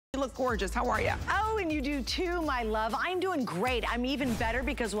look gorgeous. How are you? Oh, and you do too, my love. I'm doing great. I'm even better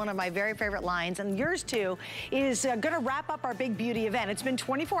because one of my very favorite lines, and yours too, is gonna wrap up our big beauty event. It's been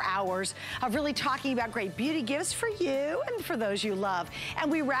 24 hours of really talking about great beauty gifts for you and for those you love.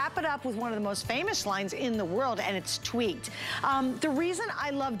 And we wrap it up with one of the most famous lines in the world, and it's tweaked. The reason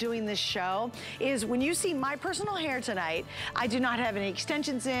I love doing this show is when you see my personal hair tonight, I do not have any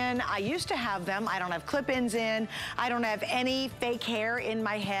extensions in. I used to have them. I don't have clip-ins in. I don't have any fake hair in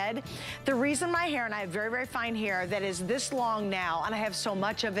my head. The reason my hair, and I have very, very fine hair that is this long now, and I have so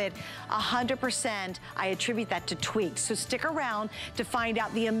much of it, 100%, I attribute that to tweaked. So stick around to find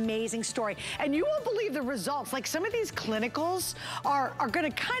out the amazing story. And you won't believe the results. Like some of these clinicals are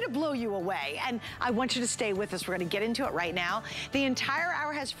gonna kind of blow you away. And I want you to stay with us. We're gonna get into it right now. The entire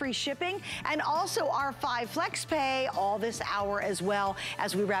hour has free shipping and also our 5 flex pay all this hour as well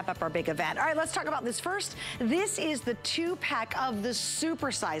as we wrap up our big event. All right, let's talk about this first. This is the 2-pack of the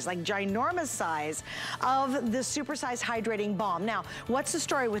super size, like ginormous size of the super size hydrating balm. Now, what's the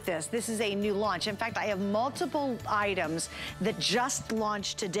story with this? This is a new launch. In fact, I have multiple items that just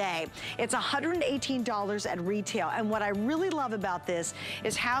launched today. It's $118 at retail. And what I really love about this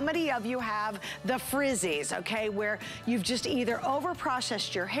is how many of you have the frizzies, okay, where you've just either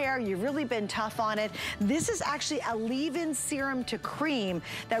over-processed your hair, you've really been tough on it. This is actually a leave-in serum to cream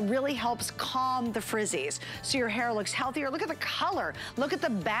that really helps calm the frizzies. So your hair looks healthier. Look at the color. Look at the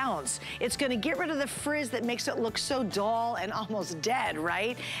bounce. It's gonna get rid of the frizz that makes it look so dull and almost dead,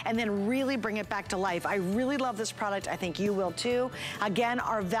 right? And then really bring it back to life. I really love this product. I think you will too. Again,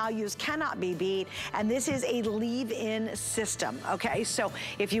 our values cannot be beat. And this is a leave-in system, okay? So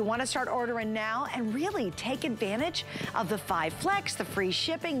if you wanna start ordering now and really take advantage of the 5 flex, the free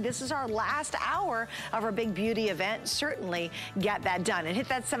shipping, this is our last hour of our big beauty event. Certainly get that done and hit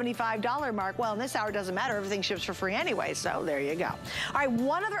that $75 mark. Well, in this hour, it doesn't matter. Everything ships for free anyway, so there you go. All right,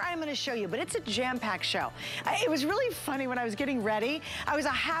 one other I'm gonna show you, but it's a jam-packed show. It was really funny when I was getting ready. I was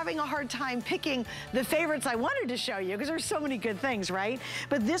having a hard time picking the favorites I wanted to show you because there's so many good things, right?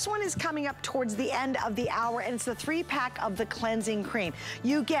 But this one is coming up towards the end of the hour, and it's the 3-pack of the cleansing cream.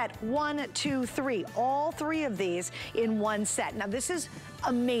 You get 1, 2, 3, all 3 of these in one set. Now, this is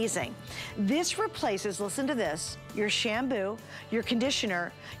amazing. This replaces, listen to this, your shampoo, your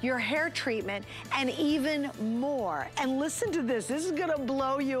conditioner, your hair treatment, and even more. And listen to this. This is gonna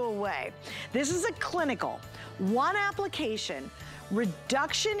blow you away. This is a clinical, 1 application,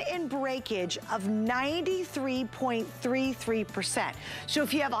 reduction in breakage of 93.33%. So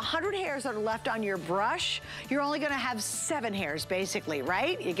if you have 100 hairs that are left on your brush, you're only gonna have 7 hairs basically,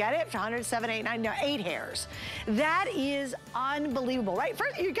 right? You get it? 100, 7, 8, 9, no, 8 hairs. That is unbelievable, right?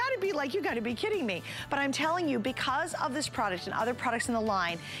 First, you gotta be like, you gotta be kidding me. But I'm telling you, because of this product and other products in the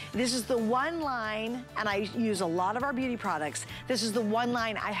line, this is the one line, and I use a lot of our beauty products, this is the one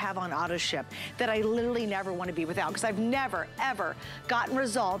line I have on auto ship that I literally never wanna be without, because I've never, ever gotten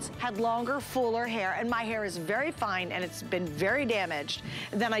results, had longer, fuller hair, and my hair is very fine and it's been very damaged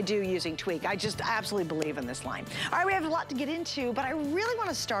than I do using Tweak. I just absolutely believe in this line. All right, we have a lot to get into, but I really want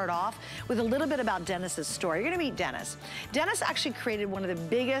to start off with a little bit about Dennis's story. You're gonna meet Dennis. Dennis actually created one of the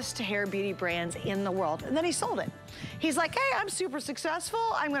biggest hair beauty brands in the world, and then he sold it. He's like, hey, I'm super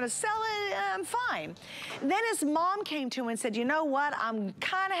successful, I'm gonna sell it, I'm fine. Then his mom came to him and said, you know what, I'm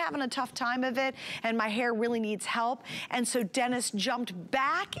kinda having a tough time of it, and my hair really needs help. And so Dennis jumped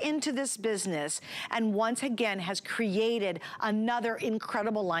back into this business and once again has created another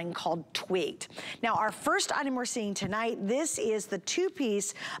incredible line called Tweaked. Now, our first item we're seeing tonight, this is the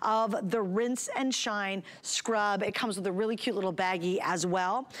 2-piece of the Rinse and Shine Scrub. It comes with a really cute little baggie as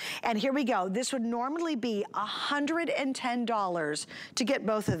well. And here we go. This would normally be $110 to get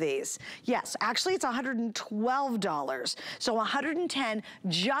both of these. Yes, actually it's $112. So $110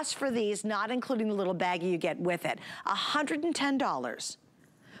 just for these, not including the little baggie you get with it. $110.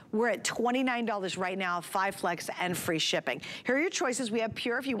 We're at $29 right now, 5 flex and free shipping. Here are your choices. We have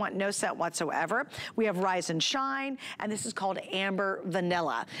Pure if you want no scent whatsoever. We have Rise and Shine, and this is called Amber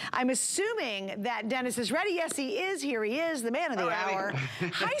Vanilla. I'm assuming that Dennis is ready. Yes, he is. Here he is, the man of the hour.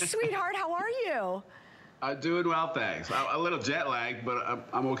 Hi, sweetheart. How are you? Doing well, thanks. A little jet lagged, but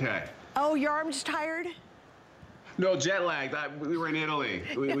I'm okay. Oh, your arm's tired? No, jet lagged. We were in Italy.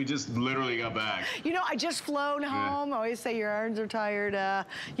 We just literally got back. You know, I just flown home. Yeah. I always say your arms are tired.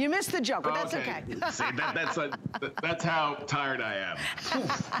 You missed the joke, but that's okay. See, that's how tired I am.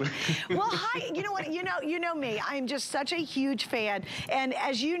 Well, hi. You know what? You know me. I'm just such a huge fan. And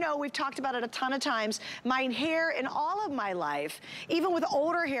as you know, we've talked about it a ton of times. My hair in all of my life, even with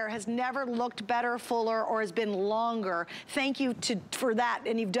older hair, has never looked better, fuller, or has been longer. Thank you for that,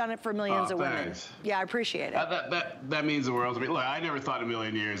 and you've done it for millions of women. Thanks. Yeah, I appreciate it. that means the world to me. Look, I never thought in a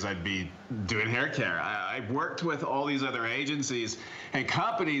million years I'd be doing hair care. I worked with all these other agencies and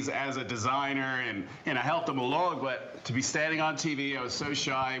companies as a designer, and I helped them along, but to be standing on TV, I was so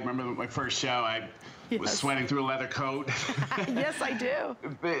shy. I remember my first show, I was sweating through a leather coat. Yes, I do.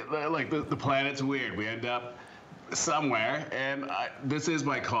 Like, the planet's weird. We end up somewhere, and this is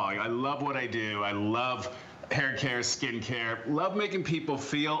my calling. I love what I do. I love hair care, skin care, love making people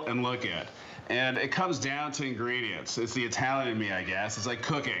feel and look good. And it comes down to ingredients. It's the Italian in me, I guess. It's like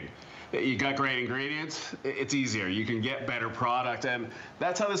cooking. You got great ingredients, it's easier. You can get better product, and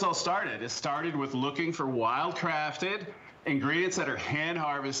that's how this all started. It started with looking for wild-crafted ingredients that are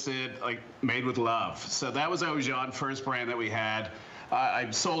hand-harvested, like made with love. So that was Ojan, first brand that we had.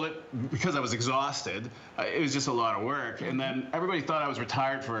 I sold it because I was exhausted. It was just a lot of work. And then everybody thought I was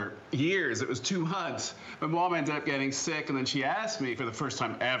retired for years. It was 2 months. My mom ended up getting sick, and then she asked me for the first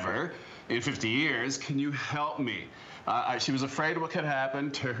time ever in 50 years, can you help me? She was afraid of what could happen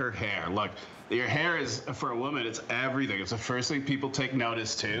to her hair. Look, your hair is, for a woman, it's everything. It's the first thing people take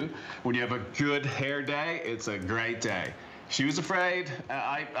notice to. When you have a good hair day, it's a great day. She was afraid.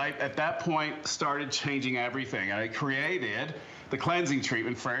 I at that point, started changing everything. I created the cleansing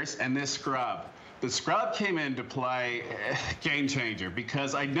treatment first, and this scrub. The scrub came into play, game changer,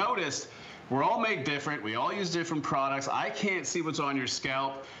 because I noticed we're all made different. We all use different products. I can't see what's on your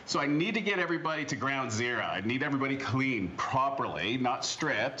scalp, so I need to get everybody to ground zero. I need everybody clean properly, not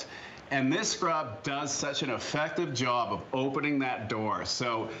stripped. And this scrub does such an effective job of opening that door.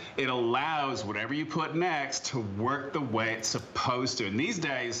 So it allows whatever you put next to work the way it's supposed to. And these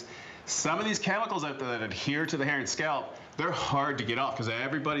days, some of these chemicals out there that adhere to the hair and scalp, they're hard to get off because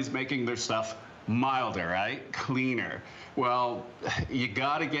everybody's making their stuff milder, right? Cleaner. Well, you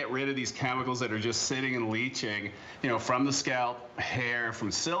got to get rid of these chemicals that are just sitting and leaching, you know, from the scalp, hair, from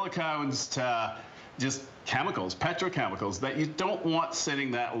silicones to just chemicals, petrochemicals that you don't want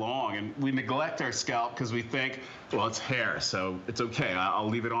sitting that long. And we neglect our scalp because we think, well, it's hair, so it's okay. I'll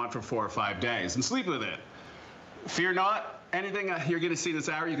leave it on for 4 or 5 days and sleep with it. Fear not. Anything you're going to see this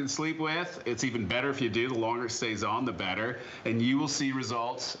hour you can sleep with. It's even better if you do. The longer it stays on, the better. And you will see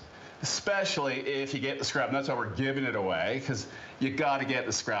results, especially if you get the scrub. And that's why we're giving it away, because you got to get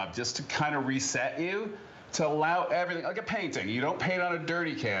the scrub just to kind of reset you, to allow everything, like a painting. You don't paint on a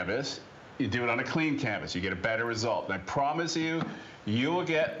dirty canvas. You do it on a clean canvas. You get a better result. And I promise you, you will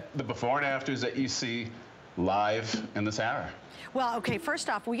get the before and afters that you see live in this hour. Well, okay, first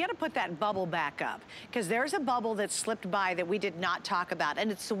off, we got to put that bubble back up, because there's a bubble that slipped by that we did not talk about, and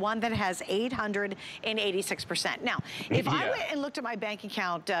it's the one that has 886%. Now, if I went and looked at my bank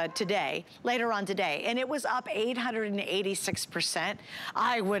account later on today, and it was up 886%,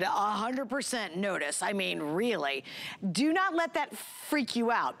 I would 100% notice. I mean, really. Do not let that freak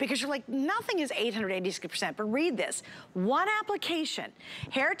you out, because you're like, nothing is 886%, but read this. One application,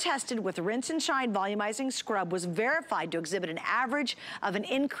 hair tested with rinse and shine volumizing scrub, was verified to exhibit an average of an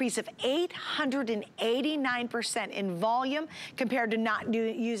increase of 889% in volume compared to not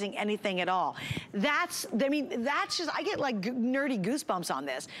using anything at all. That's, I mean, that's just, I get like nerdy goosebumps on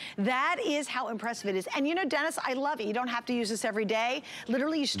this. That is how impressive it is. And you know, Dennis, I love it. You don't have to use this every day.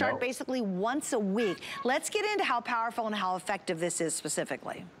 Literally, you start basically once a week. Let's get into how powerful and how effective this is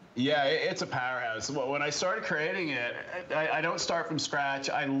specifically. Yeah, it's a powerhouse. When I started creating it, I don't start from scratch.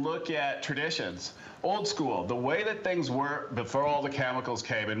 I look at traditions, old school, the way that things were before all the chemicals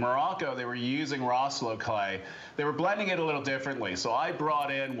came. In Morocco, they were using Rosslo clay. They were blending it a little differently. So I brought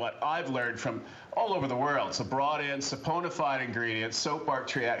in what I've learned from all over the world. So brought in saponified ingredients, soap bark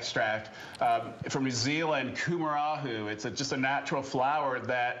tree extract, from New Zealand, kumarahu. It's just a natural flower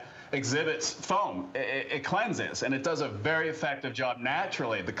that exhibits foam. It cleanses, and it does a very effective job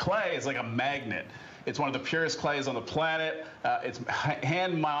naturally. The clay is like a magnet. It's one of the purest clays on the planet. It's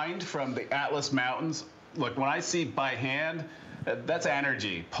hand-mined from the Atlas Mountains. Look, when I see by hand, that's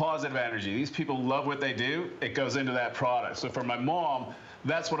energy, positive energy. These people love what they do. It goes into that product. So for my mom,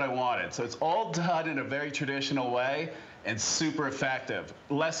 that's what I wanted. So it's all done in a very traditional way and super effective.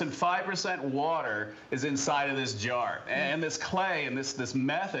 Less than 5% water is inside of this jar. And this clay and this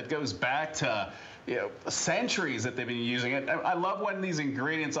method goes back to, you know, centuries that they've been using it. I love when these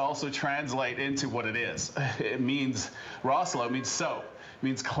ingredients also translate into what it is. It means, Rosslo means soap, it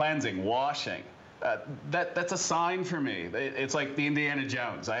means cleansing, washing. That's a sign for me. It's like the Indiana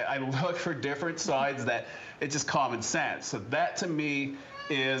Jones. I look for different sides that it's just common sense. So that to me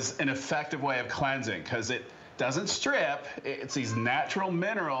is an effective way of cleansing, because it doesn't strip. It's these natural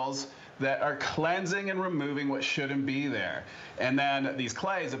minerals that are cleansing and removing what shouldn't be there. And then these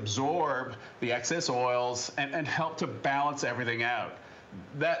clays absorb the excess oils and help to balance everything out.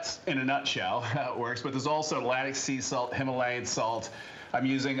 that's in a nutshell how it works, but there's also Atlantic sea salt, Himalayan salt. I'm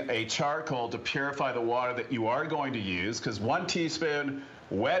using a charcoal to purify the water that you are going to use, because 1 teaspoon,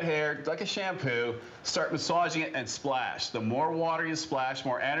 wet hair, like a shampoo, start massaging it and splash. The more water you splash,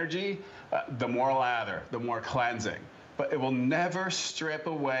 more energy, the more lather, the more cleansing. But it will never strip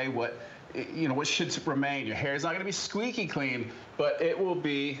away what should remain. Your hair is not going to be squeaky clean, but it will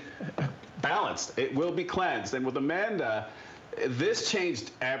be balanced. It will be cleansed. And with Amanda, this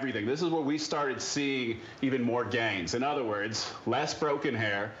changed everything. This is where we started seeing even more gains. In other words, less broken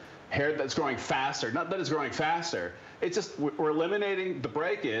hair, hair that's growing faster. Not that it's growing faster. It's just we're eliminating the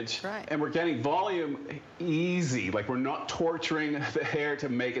breakage, right, and we're getting volume easy. Like, we're not torturing the hair to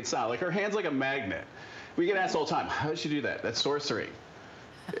make it sound. Like, her hand's like a magnet. We get asked all the time, how does she do that? That's sorcery.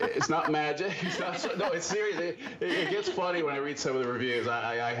 It's not magic. No, it's serious. It gets funny when I read some of the reviews.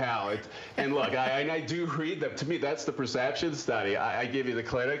 I howl. And look, I do read them. To me, that's the perception study. I give you the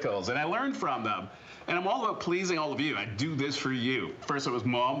clinicals, and I learn from them. And I'm all about pleasing all of you. I do this for you. First it was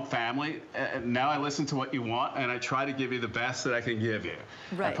mom, family, and now I listen to what you want, and I try to give you the best that I can give you.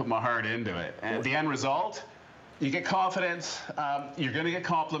 Right. I put my heart into it. And the end result, you get confidence, you're going to get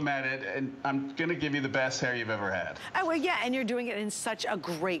complimented, and I'm going to give you the best hair you've ever had. Oh, well, yeah, and you're doing it in such a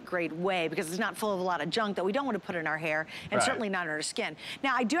great, great way, because it's not full of a lot of junk that we don't want to put in our hair, and right, certainly not in our skin.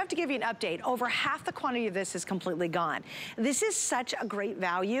 Now, I do have to give you an update. Over half the quantity of this is completely gone. This is such a great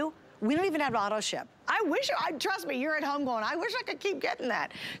value. We don't even have auto ship. I wish, trust me, you're at home going, I wish I could keep getting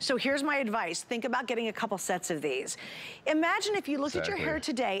that. So here's my advice. Think about getting a couple sets of these. Imagine if you looked at your hair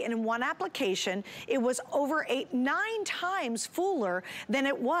today, and in one application, it was over 8-9 times fuller than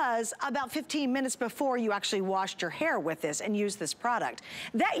it was about 15 minutes before you actually washed your hair with this and used this product.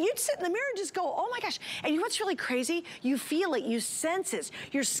 That, you'd sit in the mirror and just go, oh my gosh. And you know what's really crazy? You feel it, you sense it.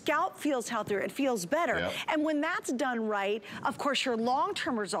 Your scalp feels healthier, it feels better. Yep. And when that's done right, of course, your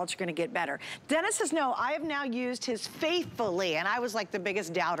long-term results are gonna get better. Dennis says, no, I have now used his Faithfully, and I was like the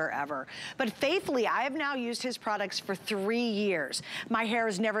biggest doubter ever. But Faithfully, I have now used his products for 3 years. My hair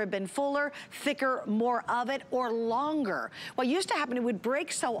has never been fuller, thicker, more of it, or longer. What used to happen, it would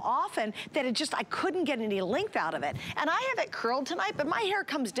break so often that I couldn't get any length out of it. And I have it curled tonight, but my hair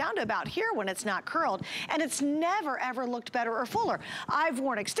comes down to about here when it's not curled, and it's never, ever looked better or fuller. I've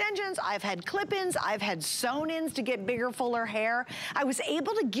worn extensions, I've had clip-ins, I've had sewn-ins to get bigger, fuller hair. I was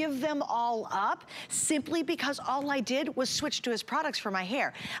able to give them all up simply because all I did was switch to his products for my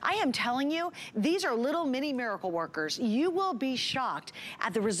hair. I am telling you, these are little mini miracle workers. You will be shocked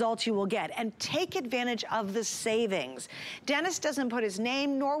at the results you will get, and take advantage of the savings. Dennis doesn't put his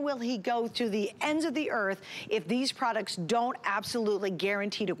name, nor will he go to the ends of the earth if these products don't absolutely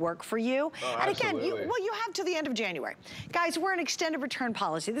guarantee to work for you. Oh, and again, you have to the end of January. Guys, we're an extended return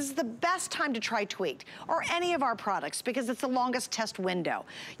policy. This is the best time to try Tweaked or any of our products because it's the longest test window.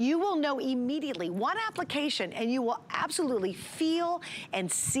 You will know immediately, one application, and you will absolutely feel and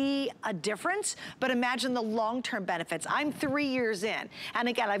see a difference. But imagine the long-term benefits. I'm 3 years in, and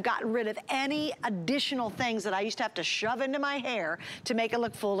again, I've gotten rid of any additional things that I used to have to shove into my hair to make it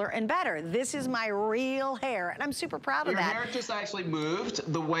look fuller and better. This is my real hair, and I'm super proud of that. Your hair just actually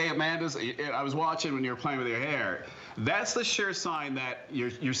moved the way Amanda's. I was watching when you were playing with your hair. That's the sure sign that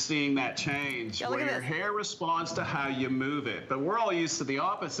you're seeing that change, where your hair responds to how you move it. But we're all used to the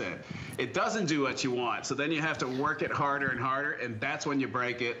opposite. It doesn't do what you want, so then you have to work it harder and harder, and that's when you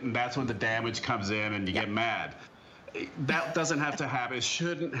break it, and that's when the damage comes in, and you get mad. That doesn't have to happen. It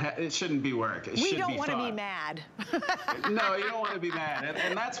shouldn't be work. We don't want to be mad. No, you don't want to be mad.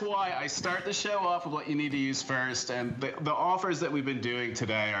 And that's why I start the show off with what you need to use first. And the offers that we've been doing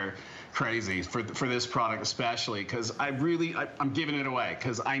today are crazy for this product especially, because I'm giving it away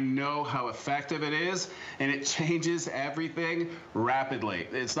because I know how effective it is, and it changes everything rapidly.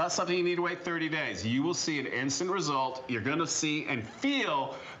 It's not something you need to wait 30 days. You will see an instant result. You're going to see and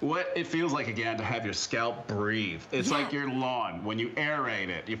feel what it feels like again to have your scalp breathe. It's like your lawn. When you aerate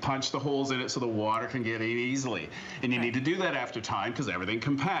it, you punch the holes in it so the water can get in easily. And you need to do that after time because everything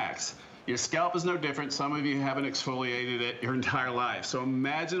compacts. Your scalp is no different. Some of you haven't exfoliated it your entire life. So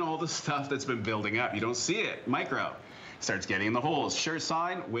imagine all the stuff that's been building up. You don't see it. Micro. Starts getting in the holes. Sure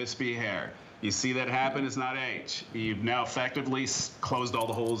sign, wispy hair. You see that happen, it's not age. You've now effectively closed all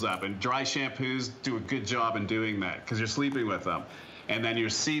the holes up. And dry shampoos do a good job in doing that because you're sleeping with them. And then your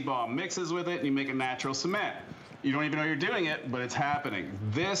C-Balm mixes with it and you make a natural cement. You don't even know you're doing it, but it's happening.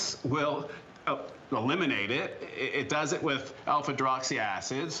 This will eliminate it. It does it with alpha-hydroxy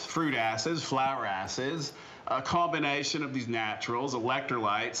acids, fruit acids, flower acids, a combination of these naturals,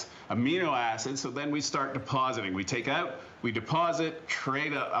 electrolytes, amino acids. So then we start depositing. We take out, we deposit,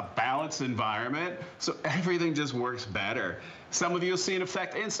 create a balanced environment. So everything just works better. Some of you will see an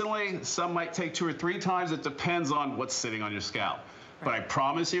effect instantly. Some might take 2 or 3 times. It depends on what's sitting on your scalp. But I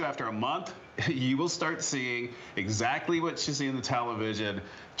promise you, after a month, you will start seeing exactly what you see in the television.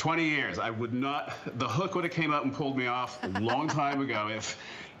 20 years, I would not, the hook would have came up and pulled me off a long time ago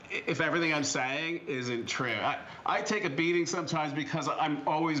if everything I'm saying isn't true. I take a beating sometimes because I'm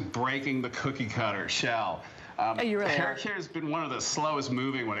always breaking the cookie cutter shell. You really hair care has been one of the slowest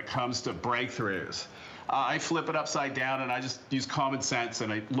moving when it comes to breakthroughs. I flip it upside down and I just use common sense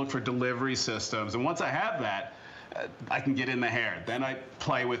and I look for delivery systems. And once I have that, I can get in the hair. Then I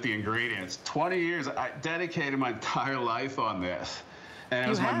play with the ingredients. 20 years, I dedicated my entire life on this. And it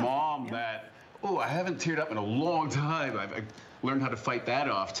was my mom that, I haven't teared up in a long time. I've learned how to fight that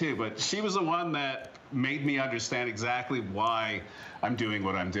off too. But she was the one that made me understand exactly why I'm doing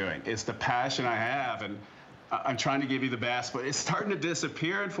what I'm doing. It's the passion I have. And I'm trying to give you the best, but it's starting to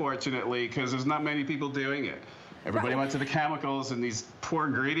disappear, unfortunately, because there's not many people doing it. Everybody went to the chemicals, and these poor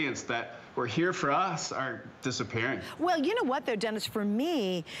ingredients that were here for us are disappearing. Well, you know what, though, Dennis, for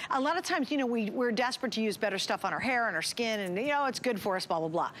me, a lot of times, you know, we're desperate to use better stuff on our hair and our skin, and, you know, it's good for us, blah, blah,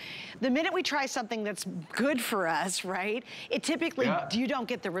 blah. The minute we try something that's good for us, right, it typically, you don't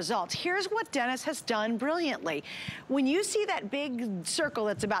get the results. Here's what Dennis has done brilliantly. When you see that big circle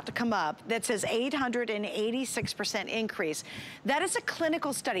that's about to come up that says 886% increase, that is a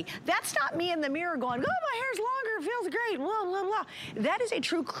clinical study. That's not me in the mirror going, oh, my hair's longer, it feels great, blah, blah, blah. That is a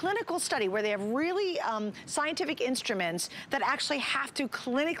true clinical study where they have really scientific instruments that actually have to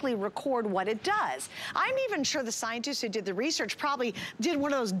clinically record what it does. I'm even sure the scientists who did the research probably did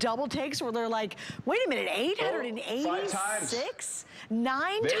one of those double takes where they're like, wait a minute, 886?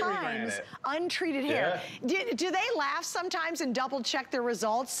 9 times untreated hair. Do they laugh sometimes and double check their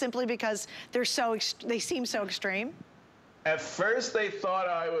results simply because they seem so extreme? At first, they thought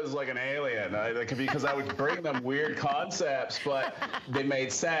I was like an alien because I would bring them weird concepts, but they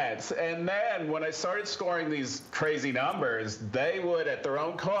made sense. And then when I started scoring these crazy numbers, they would, at their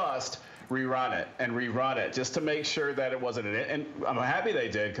own cost, rerun it just to make sure that it wasn't and I'm happy they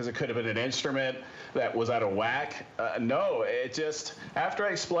did, because it could have been an instrument that was out of whack. No, it just, after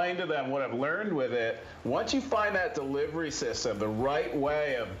I explained to them what I've learned with it, once you find that delivery system, the right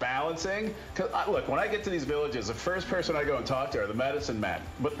way of balancing, because look, when I get to these villages, the first person I go and talk to are the medicine men,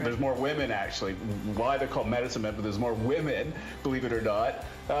 but there's more women actually. Why they're called medicine men, but there's more women, believe it or not.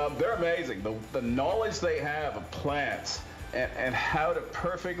 They're amazing. The knowledge they have of plants and how to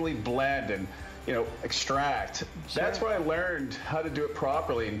perfectly blend and, you know, extract. That's where I learned how to do it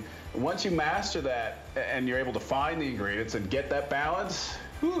properly. And once you master that and you're able to find the ingredients and get that balance,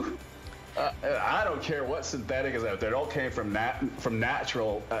 I don't care what synthetic is out there. It all came from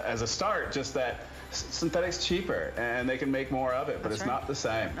natural as a start, just that synthetic's cheaper and they can make more of it, but it's not the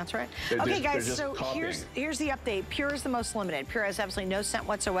same. That's right. Okay, guys, so here's the update. Pure is the most limited. Pure has absolutely no scent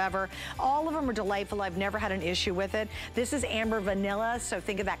whatsoever. All of them are delightful. I've never had an issue with it. This is amber vanilla, so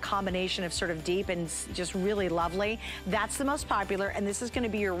think of that combination of sort of deep and just really lovely. That's the most popular, and this is going to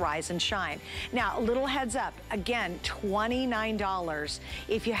be your rise and shine. Now, a little heads up. Again, $29.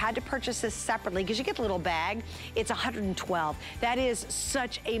 If you had to purchase this separately, because you get the little bag, it's $112. That is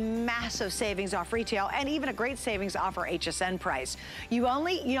such a massive savings off retail, and even a great savings offer HSN price. You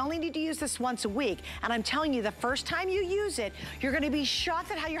only need to use this once a week, and I'm telling you, the first time you use it, you're going to be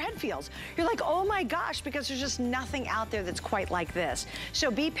shocked at how your head feels. You're like, oh my gosh, because there's just nothing out there that's quite like this. So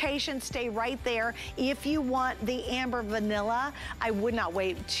be patient, stay right there. If you want the amber vanilla, I would not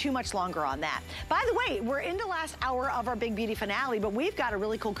wait too much longer on that. By the way, we're in the last hour of our Big Beauty finale, but we've got a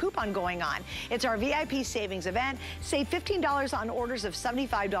really cool coupon going on. It's our VIP savings event. Save $15 on orders of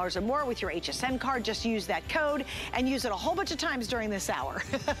 $75 or more with your HSN card. Just use that code and use it a whole bunch of times during this hour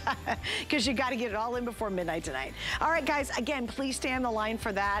because you got to get it all in before midnight tonight. All right, guys, again, please stay on the line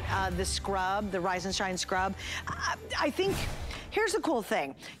for that. The scrub, the Rise and Shine scrub. I think here's the cool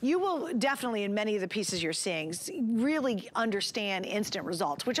thing. You will definitely, in many of the pieces you're seeing, really understand instant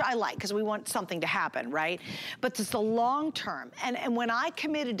results, which I like because we want something to happen, right? But it's the long term. And when I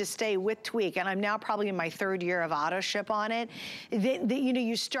committed to stay with Tweak, and I'm now probably in my 3rd year of auto ship on it, you know,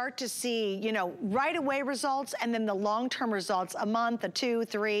 you start to see, you know, right away results, and then the long-term results, a month, a 2,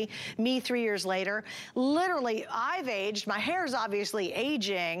 3, me 3 years later. Literally, I've aged. My hair's obviously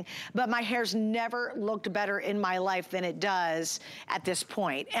aging, but my hair's never looked better in my life than it does at this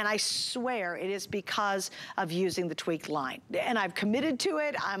point. And I swear it is because of using the Tweak line. And I've committed to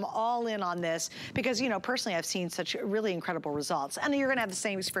it. I'm all in on this because, you know, personally, I've seen such really incredible results. And you're gonna have the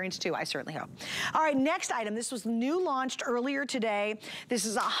same experience too, I certainly hope. All right, next item. This was new launched earlier today. This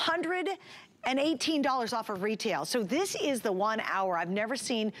is 100 and $18 off of retail. So this is the 1 hour. I've never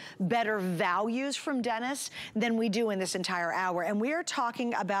seen better values from dentists than we do in this entire hour. And we are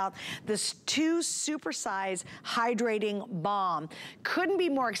talking about this 2 supersize hydrating balm. Couldn't be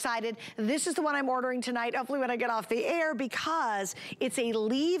more excited. This is the one I'm ordering tonight, hopefully when I get off the air, because it's a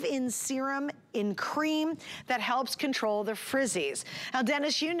leave-in serum in cream that helps control the frizzies. Now,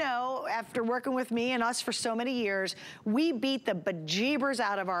 Dennis, you know, after working with me and us for so many years, we beat the bejeebers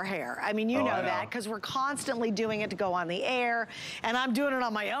out of our hair. I mean, you know that, because we're constantly doing it to go on the air, and I'm doing it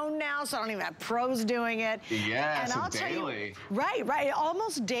on my own now, so I don't even have pros doing it. Yeah, and so I'll tell daily. You, right,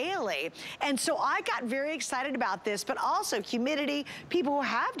 almost daily. And so I got very excited about this, but also humidity, people who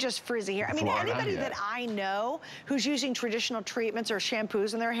have just frizzy hair. I mean, anybody that I know who's using traditional treatments or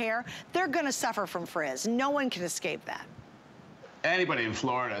shampoos in their hair, they're gonna suffer from frizz. No one can escape that. Anybody in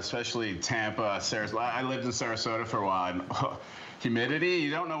Florida, especially Tampa, Sarasota. I lived in Sarasota for a while. And, humidity,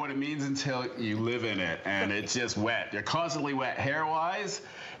 you don't know what it means until you live in it, and it's just wet. You're constantly wet hair-wise.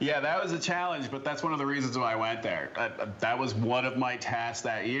 Yeah, that was a challenge, but that's one of the reasons why I went there. That was one of my tasks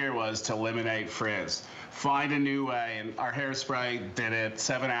that year, was to eliminate frizz. Find a new way, and our hairspray did it.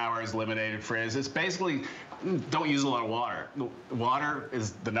 7 hours, eliminated frizz. It's basically, don't use a lot of water. Water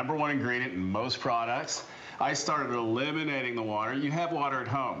is the #1 ingredient in most products. I started eliminating the water. You have water at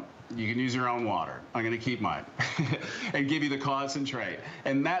home. You can use your own water. I'm going to keep mine and give you the concentrate.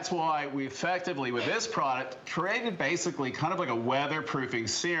 And that's why we effectively, with this product, created basically kind of like a weatherproofing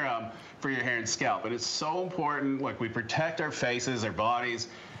serum for your hair and scalp. And it's so important. Like, we protect our faces, our bodies,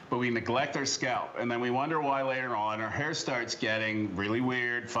 but we neglect our scalp. And then we wonder why later on our hair starts getting really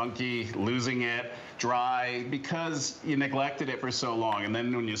weird, funky, losing it, dry, because you neglected it for so long. And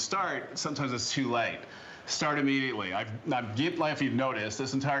then when you start, sometimes it's too late. Start immediately. If you've noticed,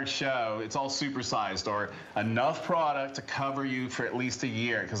 this entire show, it's all supersized, or enough product to cover you for at least a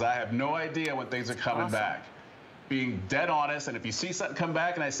year, because I have no idea when things are coming back. Being dead honest, and if you see something come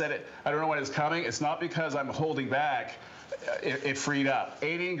back and I said it, I don't know when it's coming, it's not because I'm holding back. It freed up.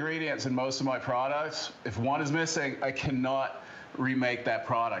 80 ingredients in most of my products. If one is missing, I cannot remake that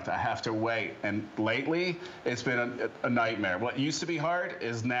product. I have to wait. And lately, it's been a nightmare. What used to be hard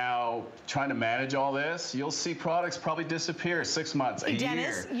is now trying to manage all this. You'll see products probably disappear 6 months, a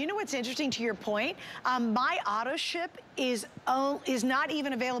Dennis, year. you know what's interesting to your point? My auto ship is not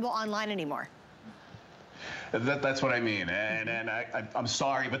even available online anymore. That's what I mean. And I'm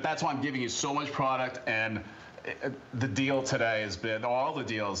sorry, but that's why I'm giving you so much product. And the deal today has been, all the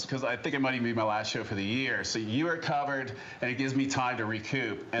deals, because I think it might even be my last show for the year. So you are covered, and it gives me time to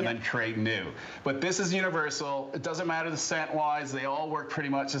recoup and then create new. But this is universal. It doesn't matter the scent-wise. They all work pretty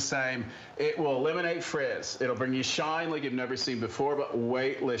much the same. It will eliminate frizz. It'll bring you shine like you've never seen before, but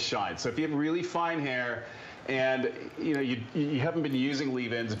weightless shine. So if you have really fine hair, and you haven't been using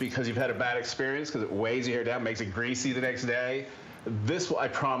leave-ins because you've had a bad experience, because it weighs your hair down, makes it greasy the next day, this will, I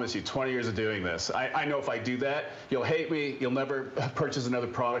promise you, 20 years of doing this. I know if I do that, you'll hate me. You'll never purchase another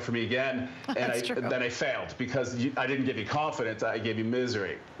product from me again. And then I failed because I didn't give you confidence. I gave you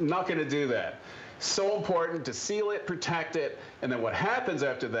misery. I'm not going to do that. So important to seal it, protect it, and then what happens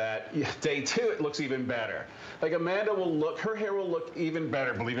after that, day 2, it looks even better. Like Amanda will look, her hair will look even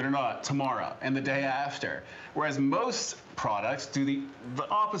better, believe it or not, tomorrow and the day after. Whereas most products do the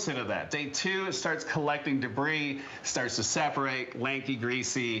opposite of that. Day 2, it starts collecting debris, starts to separate, lanky,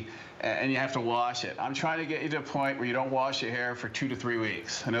 greasy, and you have to wash it. I'm trying to get you to a point where you don't wash your hair for 2 to 3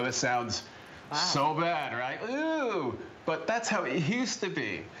 weeks. I know that sounds so bad, right? Ooh, but that's how it used to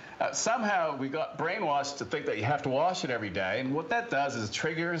be. Somehow we got brainwashed to think that you have to wash it every day, and what that does is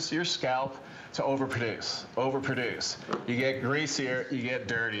triggers your scalp to overproduce. You get greasier, you get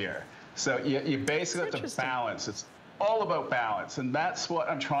dirtier. So you basically have to balance. It's all about balance, and that's what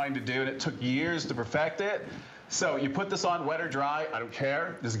I'm trying to do, and it took years to perfect it. So you put this on wet or dry, I don't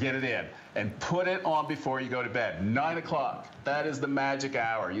care, just get it in. And put it on before you go to bed. 9 o'clock, that is the magic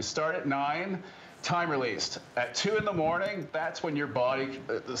hour. You start at 9, time released. At 2 in the morning, that's when your body,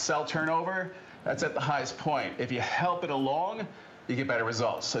 the cell turnover, that's at the highest point. If you help it along, you get better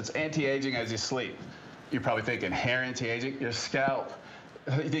results. So it's anti-aging as you sleep. You're probably thinking, hair anti-aging, your scalp.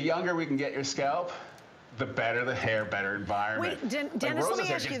 The younger we can get your scalp, the better the hair, better environment. Wait, Dennis, let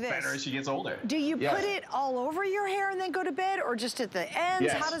me ask you this. Better as she gets older. Do you put it all over your hair and then go to bed, or just at the ends?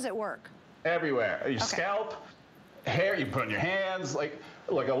 Yes. How does it work? Everywhere. Your scalp, hair, you put on your hands. Like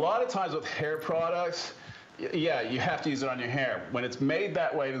a lot of times with hair products, yeah, you have to use it on your hair. When it's made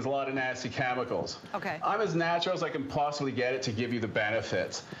that way, there's a lot of nasty chemicals. Okay. I'm as natural as I can possibly get it to give you the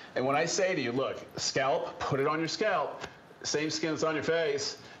benefits. And when I say to you, look, scalp, put it on your scalp. same skin that's on your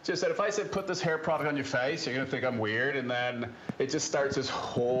face. Just that if I said put this hair product on your face, you're gonna think I'm weird, and then it just starts this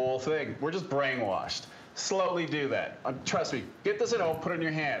whole thing. We're just brainwashed. Slowly do that. Trust me, get this at home, put it in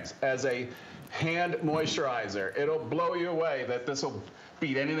your hands as a hand moisturizer. It'll blow you away that this will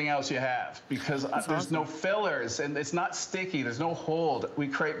beat anything else you have, because there's no fillers, and it's not sticky, there's no hold. We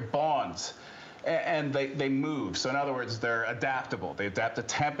create bonds, and they move. So in other words, they're adaptable. They adapt to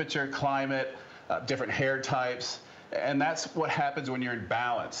temperature, climate, different hair types, and that's what happens when you're in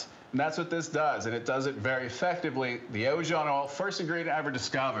balance. And that's what this does, and it does it very effectively. The Ojon oil, first ingredient I ever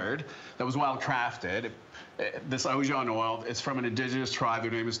discovered that was well crafted. This Ojon oil, it's from an indigenous tribe.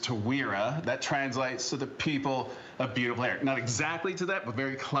 Their name is Tawira. That translates to the people of beautiful hair. Not exactly to that, but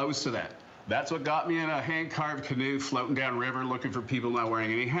very close to that. That's what got me in a hand-carved canoe floating down river looking for people not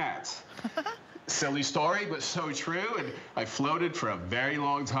wearing any hats. Silly story, but so true. And I floated for a very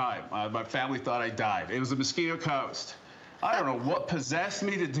long time. My family thought I died. It was the Mosquito Coast. I don't know what possessed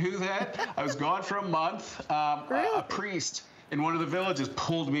me to do that. I was gone for a month. Really? A priest in one of the villages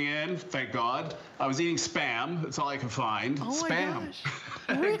pulled me in, thank God. I was eating Spam. That's all I could find. Oh Spam. My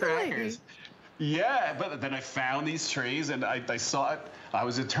gosh. Really? Crackers. Yeah, but then I found these trees, and I saw it. I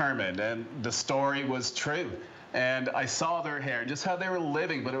was determined, and the story was true. And I saw their hair, just how they were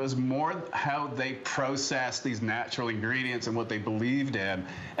living, but it was more how they processed these natural ingredients and what they believed in,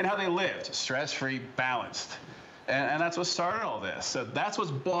 and how they lived, stress-free, balanced. And that's what started all this. So that's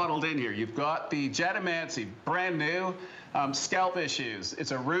what's bottled in here. You've got the Jetamancy, brand new, scalp issues.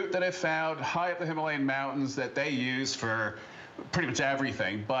 It's a root that I found high up the Himalayan mountains that they use for pretty much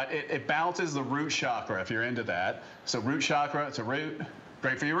everything, but it balances the root chakra if you're into that. So root chakra, it's a root,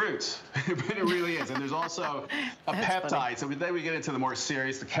 great for your roots. But it really is. And there's also a peptide. Funny. So then we get into the more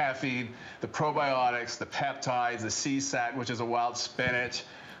serious, the caffeine, the probiotics, the peptides, the CSAT, which is a wild spinach,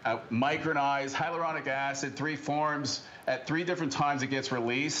 micronized, hyaluronic acid, 3 forms. At 3 different times it gets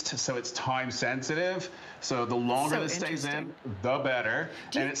released, so it's time sensitive. So the longer this stays in, the better.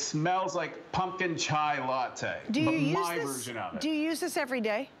 And it smells like pumpkin chai latte. Do you use my this, version of it. Do you use this every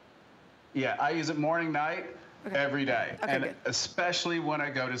day? Yeah, I use it morning, night, every day. Okay, and good. Especially when I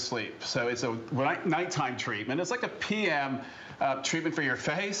go to sleep. So it's a nighttime treatment. It's like a PM treatment for your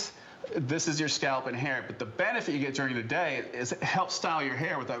face. This is your scalp and hair, but the benefit you get during the day is it helps style your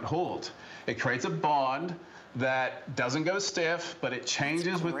hair without hold. It creates a bond that doesn't go stiff, but it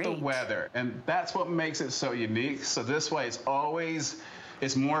changes with the weather, and that's what makes it so unique. So this way it's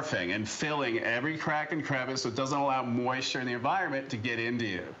morphing and filling every crack and crevice, so it doesn't allow moisture in the environment to get into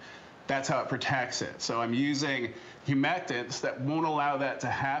you. That's how it protects it. So I'm using humectants that won't allow that to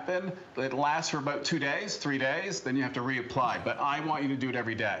happen. It lasts for about 2 days, 3 days, then you have to reapply, but I want you to do it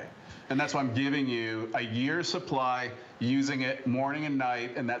every day. And that's why I'm giving you a year's supply, using it morning and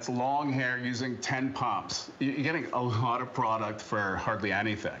night, and that's long hair using 10 pumps. You're getting a lot of product for hardly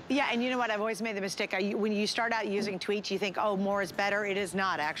anything. Yeah, and you know what? I've always made the mistake. When you start out using tweets, you think, oh, more is better. It is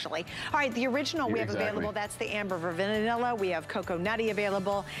not, actually. All right, the original we have available, that's the Amber Vanilla. We have Cocoa Nutty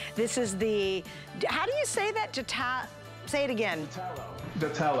available. This is the, how do you say that? Say it again.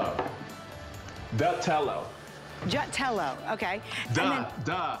 Datello. Datello. Juttello, okay.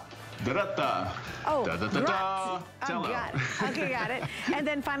 Oh, okay, got it. And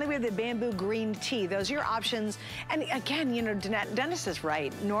then finally we have the bamboo green tea. Those are your options. And again, you know, Dennis is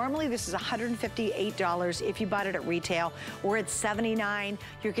right. Normally this is $158 if you bought it at retail. We're at $79.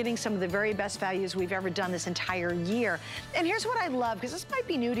 You're getting some of the very best values we've ever done this entire year. And here's what I love, because this might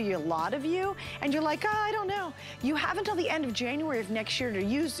be new to a lot of you, and you're like, oh, I don't know. You have until the end of January of next year to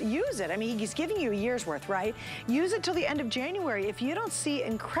use it. I mean, he's giving you a year's worth, right? Use it till the end of January. If you don't see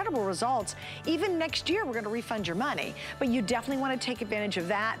incredible results, even next year we're going to refund your money. But you definitely want to take advantage of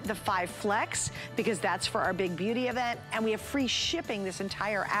that, the 5 Flex, because that's for our big beauty event, and we have free shipping this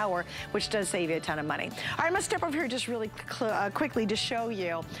entire hour, which does save you a ton of money. All right, I'm going to step over here just really quickly to show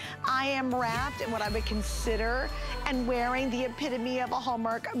you. I am wrapped in what I would consider and wearing the epitome of a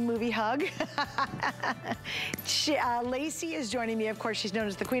Hallmark movie hug. Lacey is joining me. Of course, she's known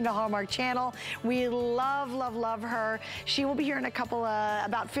as the Queen of Hallmark Channel. We love, love, love her. She will be here in a couple,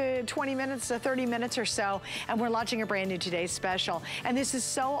 about 20 minutes to 30 minutes or so, and we're launching a brand new Today's Special. And this is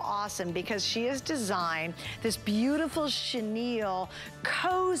so awesome because she has designed this beautiful chenille,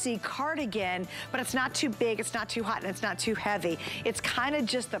 cozy cardigan, but it's not too big, it's not too hot, and it's not too heavy. It's kind of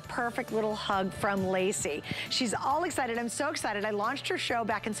just the perfect little hug from Lacey. She's all excited. I'm so excited. I launched her show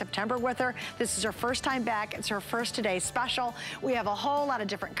back in September with her. This is her first time back. It's her first Today's Special. We have a whole lot of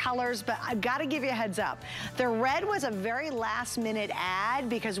different colors, but I've got to give you a heads up. The red was a very last minute ad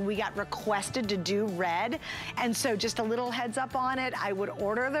because we got requested to do red. And so just a little heads up on it. I would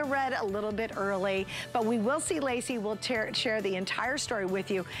order the red a little bit early, but we will see Lacey. We'll share the entire story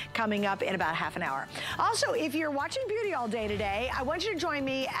with you coming up in about half an hour. Also, if you're watching Beauty All Day today, I want you to join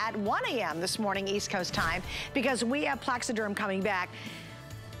me at 1 a.m. this morning, East Coast time, because we have Plaxiderm coming back.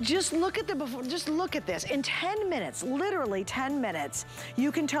 Just look at this. In 10 minutes, literally 10 minutes,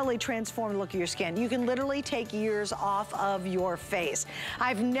 you can totally transform the look of your skin. You can literally take years off of your face.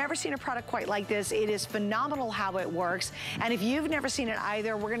 I've never seen a product quite like this. It is phenomenal how it works. And if you've never seen it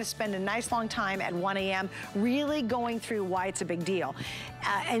either, we're gonna spend a nice long time at 1 a.m. really going through why it's a big deal.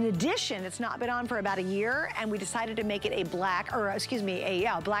 In addition, it's not been on for about a year, and we decided to make it a Black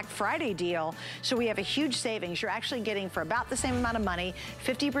Friday deal. So we have a huge savings. You're actually getting, for about the same amount of money,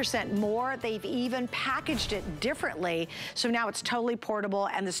 50% more. They've even packaged it differently. So now it's totally portable,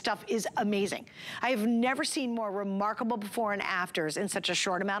 and the stuff is amazing. I have never seen more remarkable before and afters in such a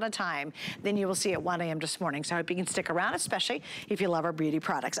short amount of time than you will see at 1 a.m. this morning. So I hope you can stick around, especially if you love our beauty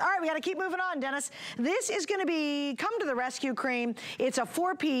products. All right, we gotta keep moving on, Dennis. This is gonna be Come to the Rescue Cream. It's a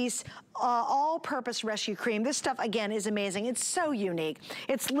 4-piece all-purpose rescue cream. This stuff, again, is amazing. It's so unique.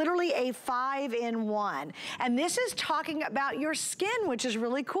 It's literally a 5-in-1. And this is talking about your skin, which is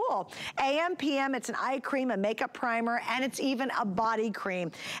really cool. AM, PM, it's an eye cream, a makeup primer, and it's even a body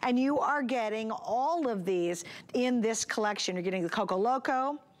cream. And you are getting all of these in this collection. You're getting the Coco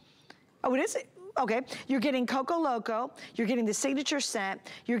Loco. Oh, it is? Okay, you're getting Coco Loco, you're getting the signature scent,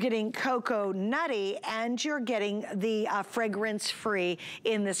 you're getting Coco Nutty, and you're getting the fragrance-free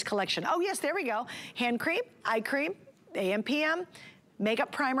in this collection. Oh yes, there we go. Hand cream, eye cream, AM, PM,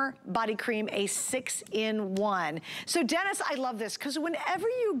 makeup primer, body cream, a 6-in-1. So Dennis, I love this, because whenever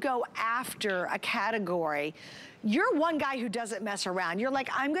you go after a category, you're one guy who doesn't mess around. You're like,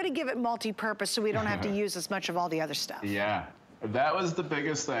 I'm gonna give it multi-purpose so we don't have to use as much of all the other stuff. Yeah. That was the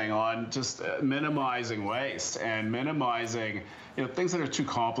biggest thing on just minimizing waste and minimizing, things that are too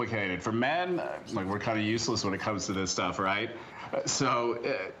complicated. For men, like, we're kind of useless when it comes to this stuff, right? So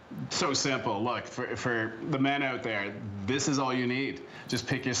simple. Look, for the men out there, this is all you need. Just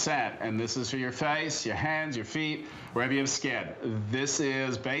pick your scent, and this is for your face, your hands, your feet, wherever you have skin. This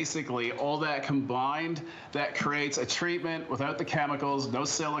is basically all that combined that creates a treatment without the chemicals, no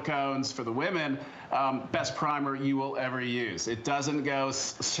silicones. For the women, best primer you will ever use. It doesn't go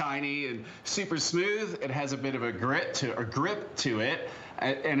shiny and super smooth. It has a bit of a grip to it.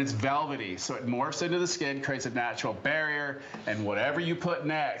 And it's velvety, so it morphs into the skin, creates a natural barrier, and whatever you put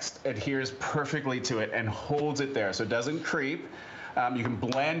next adheres perfectly to it and holds it there, so it doesn't creep. You can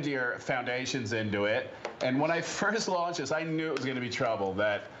blend your foundations into it. And when I first launched this, I knew it was going to be trouble,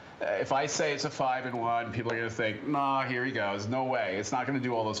 that if I say it's a 5-in-1, people are going to think, nah, here he goes. No way. It's not going to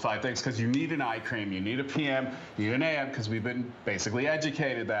do all those 5 things, because you need an eye cream, you need a PM, you need an AM, because we've been basically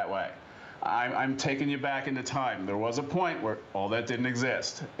educated that way. I'm taking you back into time. There was a point where all that didn't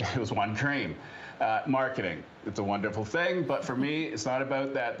exist. It was one cream. Marketing, it's a wonderful thing, but for me, it's not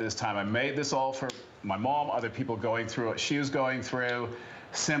about that this time. I made this all for my mom, other people going through what she was going through.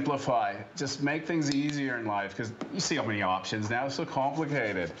 Simplify, just make things easier in life, because you see how many options now, it's so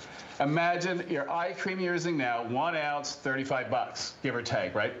complicated. Imagine your eye cream you're using now, 1 ounce, 35 bucks, give or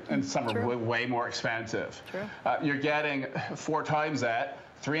take, right? And some are way more expensive. True. You're getting 4 times that,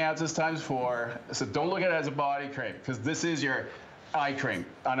 3 ounces times 4. So don't look at it as a body cream, because this is your eye cream,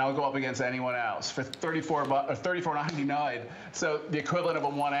 and I'll go up against anyone else for $34.99. So the equivalent of a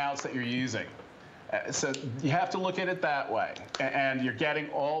 1 ounce that you're using. So you have to look at it that way, and you're getting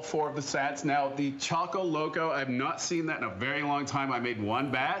all 4 of the scents. Now the Choco Loco, I've not seen that in a very long time. I made 1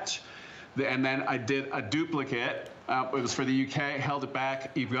 batch, and then I did a duplicate. It was for the UK, held it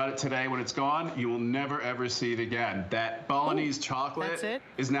back. You've got it today. When it's gone, you will never, ever see it again. That Balinese chocolate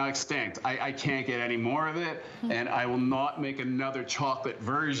is now extinct. I can't get any more of it, and I will not make another chocolate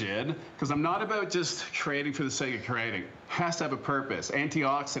version, because I'm not about just creating for the sake of creating. It has to have a purpose.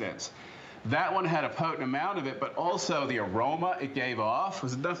 Antioxidants. That one had a potent amount of it, but also the aroma it gave off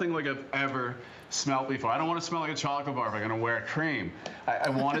was nothing like I've ever smelled before. I don't want to smell like a chocolate bar if I'm going to wear a cream. I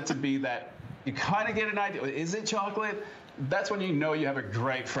want it to be that you kind of get an idea. Is it chocolate? That's when you know you have a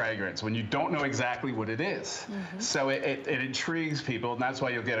great fragrance, when you don't know exactly what it is. So it intrigues people, and that's why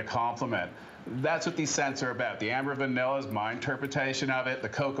you'll get a compliment. That's what these scents are about. The amber vanilla is my interpretation of it. The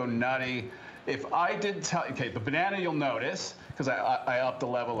cocoa nutty. If I didn't tell you, okay, the banana you'll notice, because I upped the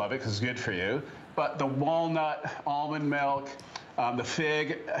level of it because it's good for you, but the walnut, almond milk, the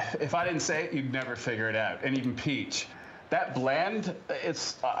fig, if I didn't say it, you'd never figure it out. And even peach. That blend,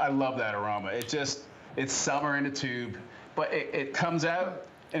 I love that aroma. It's summer in a tube, but it comes out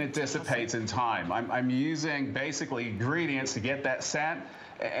and it dissipates in time. I'm using basically ingredients to get that scent,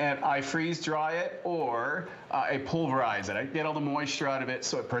 and I freeze dry it, or I pulverize it. I get all the moisture out of it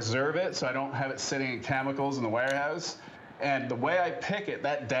so I preserve it, so I don't have it sitting in chemicals in the warehouse. And the way I pick it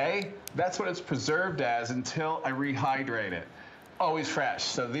that day, that's what it's preserved as until I rehydrate it. Always fresh.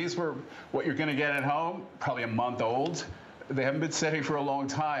 So these were what you're gonna get at home, probably a month old. They haven't been sitting for a long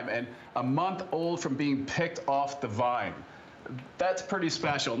time, and a month old from being picked off the vine. That's pretty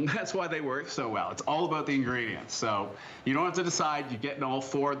special, and that's why they work so well. It's all about the ingredients. So you don't have to decide. You're getting all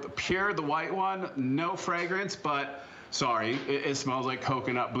four. The pure, the white one, no fragrance, but sorry, it smells like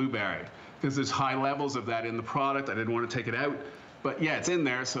coconut blueberry because there's high levels of that in the product. I didn't want to take it out, but yeah, it's in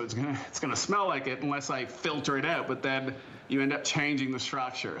there, so it's gonna smell like it unless I filter it out. But then you end up changing the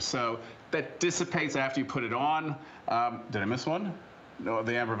structure. So that dissipates after you put it on. Did I miss one? No,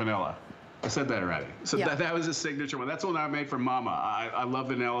 the amber vanilla. I said that already. So yeah. that was a signature one. That's the one I made for Mama. I love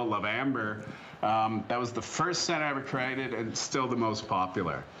vanilla, love amber. That was the first scent I ever created, and still the most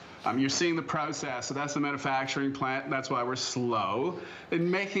popular. You're seeing the process, so that's the manufacturing plant. And that's why we're slow in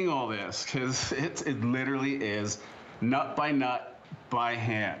making all this, because it literally is nut by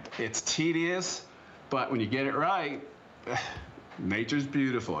hand. It's tedious, but when you get it right, nature's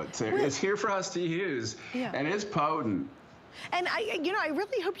beautiful. It's here for us to use, yeah. And it's potent. And I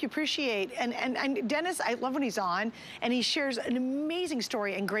really hope you appreciate, and Dennis, I love when he's on and he shares an amazing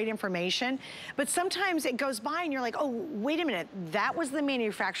story and great information, but sometimes it goes by and you're like, oh, wait a minute, that was the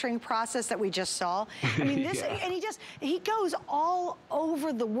manufacturing process that we just saw. I mean, this, yeah. And he goes all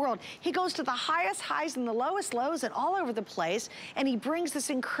over the world. He goes to the highest highs and the lowest lows and all over the place, and he brings this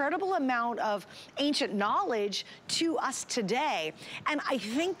incredible amount of ancient knowledge to us today. And I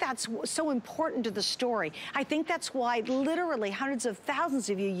think that's so important to the story. I think that's why literally hundreds of thousands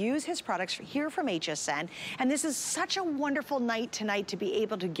of you use his products here from HSN, and this is such a wonderful night tonight to be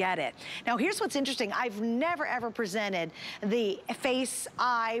able to get it. Now here's what's interesting. I've never ever presented the face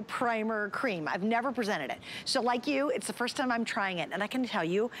eye primer cream. I've never presented it. So like you, it's the first time I'm trying it, and I can tell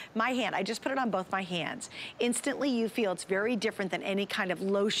you, my hand, I just put it on both my hands. Instantly you feel it's very different than any kind of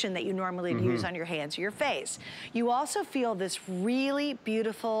lotion that you normally use on your hands or your face. You also feel this really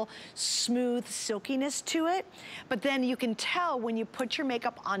beautiful, smooth silkiness to it, but then you can tell when you put your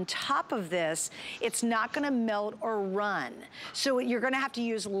makeup on top of this, it's not gonna melt or run. So you're gonna have to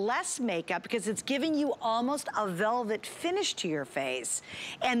use less makeup because it's giving you almost a velvet finish to your face.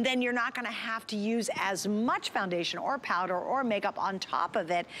 And then you're not gonna have to use as much foundation or powder or makeup on top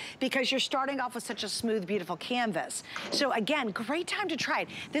of it because you're starting off with such a smooth, beautiful canvas. So again, great time to try it.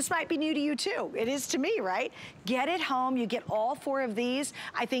 This might be new to you too. It is to me, right? Get it home, you get all four of these.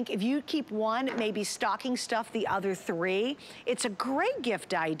 I think if you keep one, maybe stocking stuff the other three, it's a great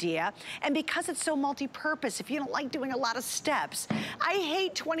gift idea. And because it's so multi-purpose, if you don't like doing a lot of steps, I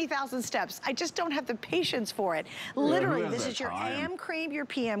hate 20,000 steps. I just don't have the patience for it. Literally, this is your AM cream, your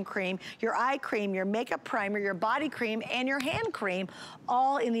PM cream, your eye cream, your makeup primer, your body cream, and your hand cream,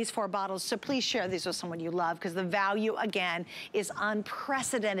 all in these 4 bottles. So please share these with someone you love because the value, again, is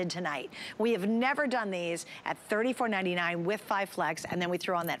unprecedented tonight. We have never done these at $34.99 with 5 flex, and then we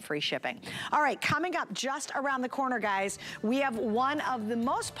throw on that free shipping. All right, coming up just around the corner, guys, we have one of the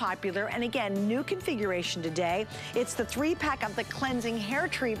most popular, and again, new configuration today. It's the 3-pack of the cleansing hair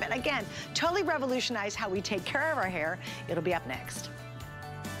treatment. Again, totally revolutionize how we take care of our hair. It'll be up next.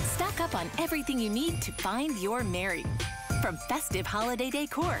 Stock up on everything you need to find your Mary. From festive holiday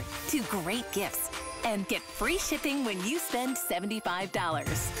decor to great gifts. And get free shipping when you spend $75.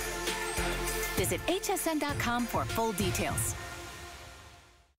 Visit hsn.com for full details.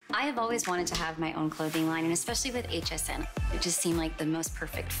 I have always wanted to have my own clothing line, and especially with HSN, it just seemed like the most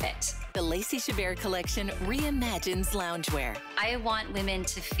perfect fit. The Lacey Chabert collection reimagines loungewear. I want women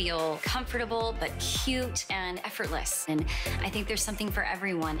to feel comfortable, but cute and effortless. And I think there's something for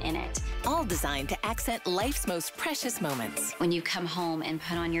everyone in it. All designed to accent life's most precious moments. When you come home and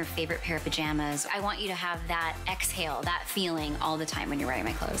put on your favorite pair of pajamas, I want you to have that exhale, that feeling all the time when you're wearing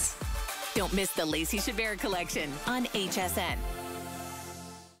my clothes. Don't miss the Lacey Chabert collection on HSN.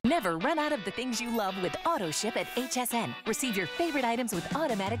 Never run out of the things you love with AutoShip at HSN. Receive your favorite items with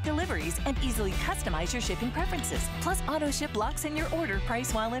automatic deliveries and easily customize your shipping preferences. Plus, AutoShip locks in your order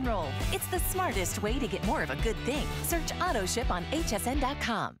price while enrolled. It's the smartest way to get more of a good thing. Search AutoShip on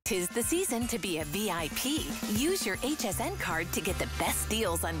hsn.com. 'Tis the season to be a VIP. Use your HSN card to get the best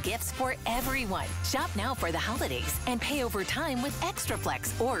deals on gifts for everyone. Shop now for the holidays and pay over time with Extra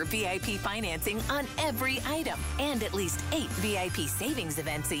Flex or VIP financing on every item. And at least 8 VIP savings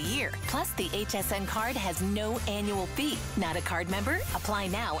events a year. Plus, the HSN card has no annual fee. Not a card member? Apply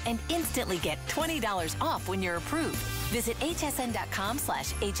now and instantly get $20 off when you're approved. Visit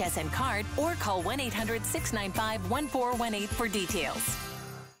hsn.com/HSN card or call 1-800-695-1418 for details.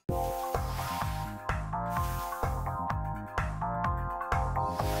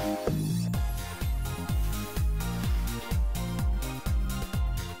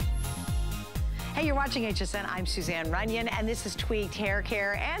 Hey, you're watching HSN. I'm Suzanne Runyon, and this is Tweaked Hair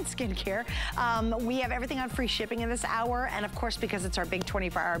Care and Skincare. We have everything on free shipping in this hour, and of course, because it's our big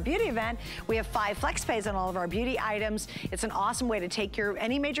 24-hour beauty event, we have 5 flex pays on all of our beauty items. It's an awesome way to take your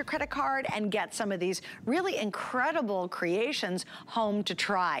any major credit card and get some of these really incredible creations home to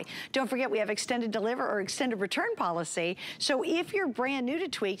try. Don't forget, we have extended deliver or extended return policy. So if you're brand new to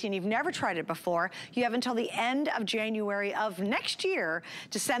Tweaked and you've never tried it before, you have until the end of January of next year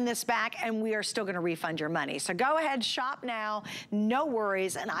to send this back, and we are still going to refund your money. So go ahead, shop now, no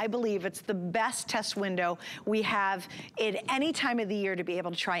worries, and I believe it's the best test window we have in any time of the year to be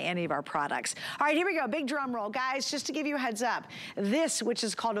able to try any of our products. All right, here we go, big drum roll. Guys, just to give you a heads up, this, which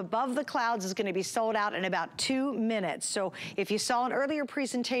is called Above the Clouds, is gonna be sold out in about 2 minutes. So if you saw an earlier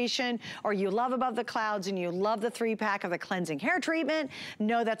presentation or you love Above the Clouds and you love the 3-pack of the cleansing hair treatment,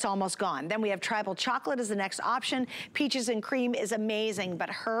 no, that's almost gone. Then we have Tribal Chocolate as the next option. Peaches and Cream is amazing, but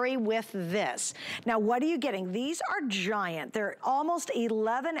hurry with this. Now, what are you getting? These are giant. They're almost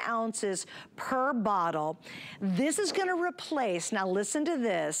 11 ounces per bottle. This is gonna replace, now listen to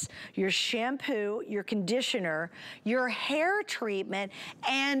this, your shampoo, your conditioner, your hair treatment,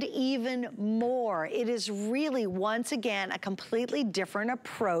 and even more. It is really, once again, a completely different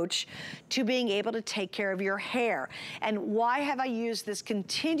approach to being able to take care of your hair. And why have I used this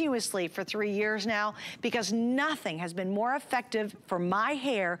continuously for 3 years now? Because nothing has been more effective for my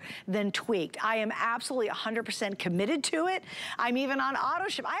hair than Tweaked. I am absolutely 100% committed to it. I'm even on auto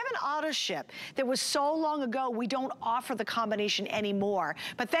ship. I have an auto ship that was so long ago, we don't offer the combination anymore.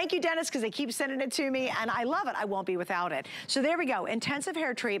 But thank you, Dennis, because they keep sending it to me, and I love it. I won't be without it. So there we go. Intensive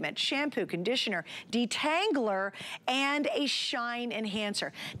hair treatment, shampoo, conditioner, detangler, and a shine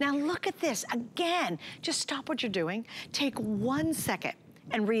enhancer. Now look at this. Again, just stop what you're doing. Take 1 second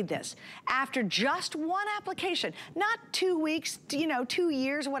and read this. After just one application, not 2 weeks, 2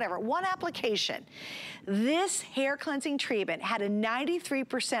 years, whatever, one application, this hair cleansing treatment had a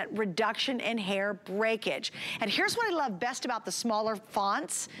 93% reduction in hair breakage. And here's what I love best about the smaller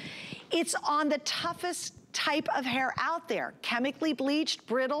fonts. It's on the toughest type of hair out there. Chemically bleached,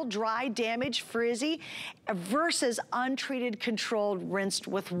 brittle, dry, damaged, frizzy, versus untreated, controlled, rinsed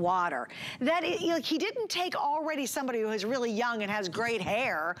with water. That he didn't take already somebody who is really young and has great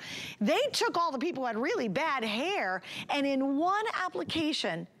hair. They took all the people who had really bad hair, and in one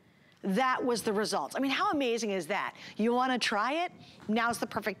application, that was the results. I mean, how amazing is that? You wanna try it? Now's the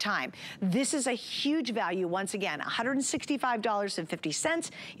perfect time. This is a huge value, once again, $165.50.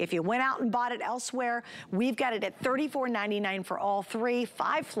 If you went out and bought it elsewhere, we've got it at $34.99 for all 3,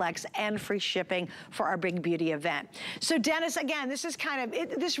 5 flex, and free shipping for our big beauty event. So Dennis, again, this is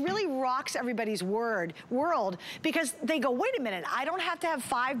this really rocks everybody's world, because they go, wait a minute, I don't have to have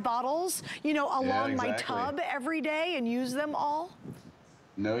 5 bottles, along my tub every day and use them all?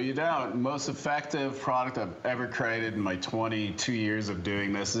 No, you don't. Most effective product I've ever created in my 22 years of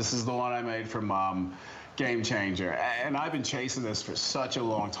doing this. This is the one I made for Mom. Game changer. And I've been chasing this for such a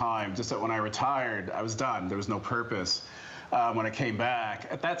long time, just that when I retired, I was done. There was no purpose. When I came back,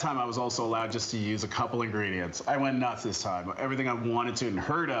 at that time I was also allowed just to use a couple ingredients. I went nuts this time. Everything I wanted to and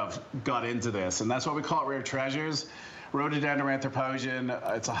heard of got into this, and that's what we call it Rare Treasures. Rhododendron anthropogon,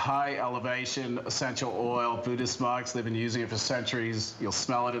 it's a high elevation essential oil. Buddhist monks, they've been using it for centuries. You'll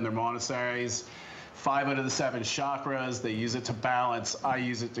smell it in their monasteries. 5 out of the 7 chakras, they use it to balance. I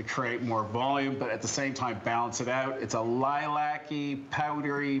use it to create more volume, but at the same time balance it out. It's a lilac-y,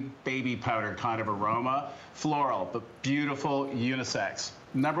 powdery, baby powder kind of aroma. Floral, but beautiful, unisex.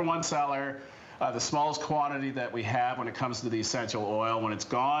 #1 seller. The smallest quantity that we have when it comes to the essential oil. When it's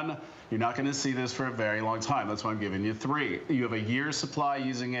gone, you're not going to see this for a very long time. That's why I'm giving you 3. You have a year's supply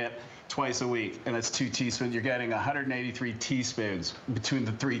using it twice a week, and that's 2 teaspoons. You're getting 183 teaspoons between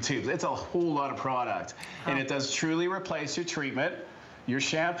the 3 tubes. It's a whole lot of product, and it does truly replace your treatment, your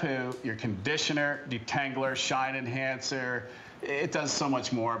shampoo, your conditioner, detangler, shine enhancer. It does so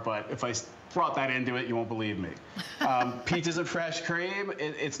much more, but if I brought that into it, you won't believe me. Peaches and fresh cream,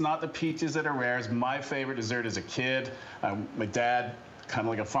 it's not the peaches that are rare. It's my favorite dessert as a kid. My dad, kind of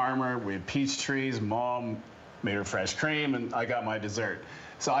like a farmer, we had peach trees. Mom made her fresh cream, and I got my dessert.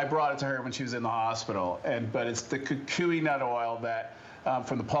 So I brought it to her when she was in the hospital. But it's the kukui nut oil that,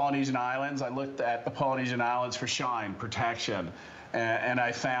 from the Polynesian Islands. I looked at the Polynesian Islands for shine, protection. and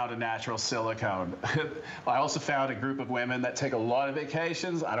I found a natural silicone. I also found a group of women that take a lot of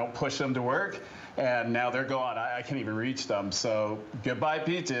vacations. I don't push them to work, and now they're gone. I can't even reach them. So goodbye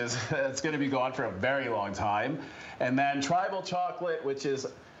peaches. It's going to be gone for a very long time. And then tribal chocolate, which is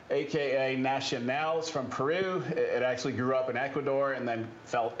AKA Nacionals from Peru. It actually grew up in Ecuador and then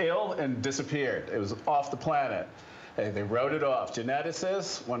fell ill and disappeared. It was off the planet. They wrote it off.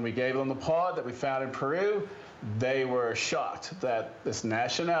 Geneticists, when we gave them the pod that we found in Peru, they were shocked that this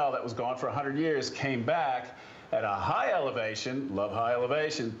Nacional that was gone for 100 years came back at a high elevation. Love high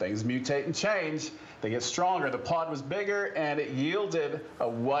elevation. Things mutate and change. They get stronger. The pod was bigger, and it yielded a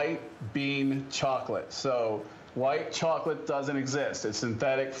white bean chocolate. So white chocolate doesn't exist. It's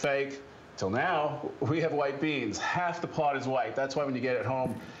synthetic, fake. Till now, we have white beans. Half the pod is white. That's why when you get it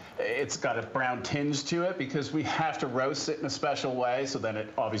home, it's got a brown tinge to it, because we have to roast it in a special way, so then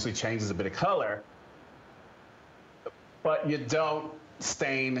it obviously changes a bit of color. But you don't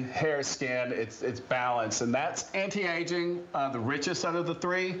stain hair, skin. It's balanced, and that's anti-aging, the richest out of the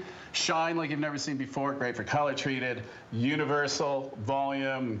three. Shine like you've never seen before, great for color treated, universal,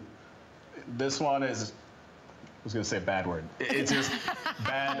 volume. This one is, I was going to say a bad word. It's just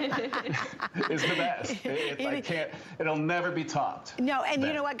bad. It's the best. I can't, it'll never be topped. No, and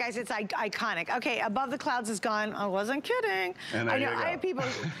you know what, guys? It's iconic. Okay, Above the Clouds is gone. I wasn't kidding. And I know. I have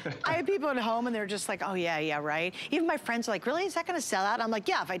people at home, and they're just like, oh, yeah, right. Even my friends are like, really? Is that going to sell out? I'm like,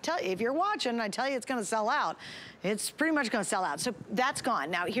 yeah, if you're watching and I tell you it's going to sell out, it's pretty much going to sell out. So that's gone.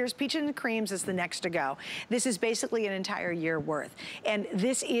 Now, here's Peaches and Creams is the next to go. This is basically an entire year worth. And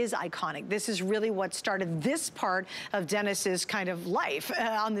this is iconic. This is really what started this part of Dennis's kind of life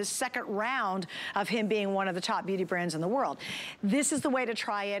on this second round of him being one of the top beauty brands in the world. This is the way to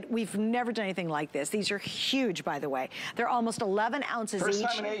try it. We've never done anything like this. These are huge, by the way. They're almost 11 ounces each. First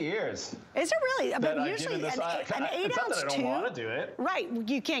time in 8 years. Is it really? But usually an 8-ounce tube. I don't want to do it. Right.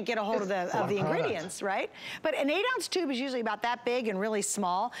 You can't get a hold of the ingredients, right? But an 8-ounce tube is usually about that big and really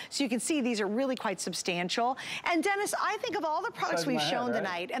small. So you can see these are really quite substantial. And Dennis, I think of all the products we've shown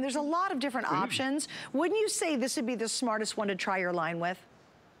tonight, and there's a lot of different options, wouldn't you say this would be the smartest one to try your line with?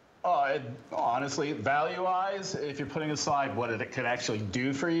 Honestly, value-wise, if you're putting aside what it could actually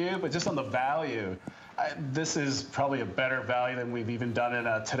do for you, but just on the value, this is probably a better value than we've even done in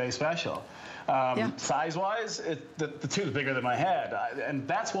a Today Special. Size-wise, the tube's bigger than my head. And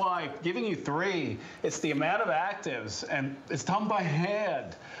that's why, giving you 3, it's the amount of actives, and it's done by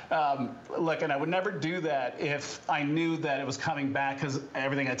hand. Look, and I would never do that if I knew that it was coming back, because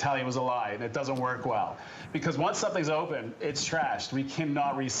everything I tell you was a lie, and it doesn't work well. Because once something's open, it's trashed. We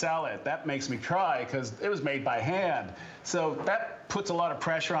cannot resell it. That makes me cry, because it was made by hand. So that puts a lot of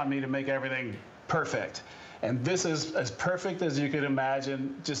pressure on me to make everything perfect. And this is as perfect as you could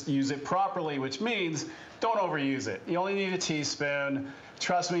imagine. Just use it properly, which means don't overuse it. You only need a teaspoon.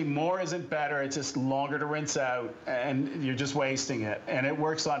 Trust me, more isn't better. It's just longer to rinse out, and you're just wasting it. And it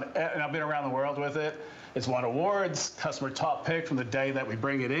works on, and I've been around the world with it. It's won awards, customer top pick from the day that we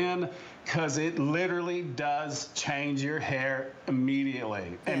bring it in, because it literally does change your hair immediately.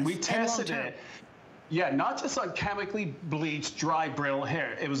 Yes, and we tested it. Yeah, not just on chemically bleached, dry, brittle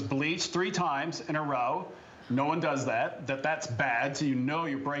hair. It was bleached 3 times in a row. No one does that. That's bad, so you know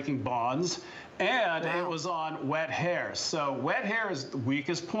you're breaking bonds. And it was on wet hair. So wet hair is the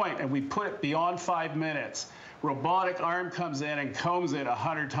weakest point, and we put it beyond 5 minutes. Robotic arm comes in and combs it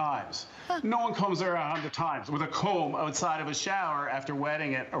 100 times. No one combs their 100 times with a comb outside of a shower after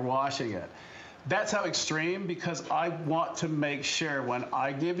wetting it or washing it. That's how extreme, because I want to make sure when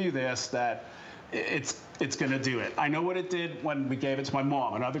I give you this that it's going to do it. I know what it did when we gave it to my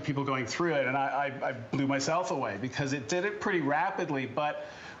mom and other people going through it, and I blew myself away because it did it pretty rapidly. But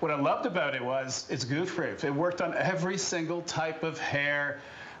what I loved about it was it's goof-proof. It worked on every single type of hair,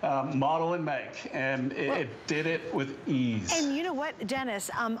 model and make, and it did it with ease. And you know what,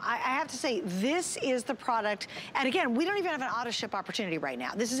 Dennis, I have to say, this is the product, and again, we don't even have an auto ship opportunity right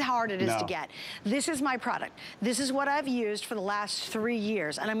now. This is how hard it is to get. This is my product. This is what I've used for the last 3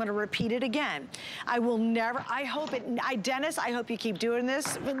 years, and I'm gonna repeat it again. I will never, Dennis, I hope you keep doing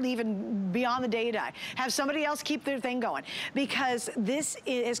this even beyond the day you die. Have somebody else keep their thing going, because this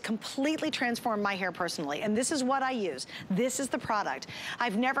is completely transformed my hair personally, and this is what I use. This is the product.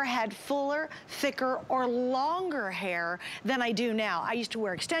 I've never never had fuller, thicker, or longer hair than I do now. I used to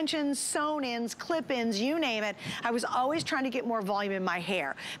wear extensions, sewn-ins, clip-ins, you name it. I was always trying to get more volume in my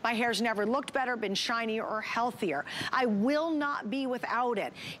hair. My hair's never looked better, been shinier, or healthier. I will not be without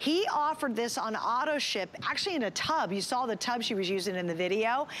it. He offered this on auto ship, actually in a tub. You saw the tub she was using in the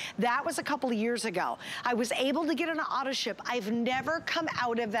video. That was a couple of years ago. I was able to get an auto ship. I've never come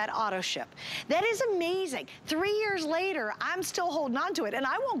out of that auto ship. That is amazing. 3 years later, I'm still holding on to it, and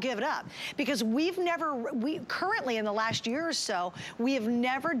I won't give it up because we currently in the last year or so, we have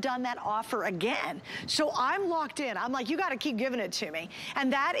never done that offer again. So I'm locked in. I'm like, you got to keep giving it to me.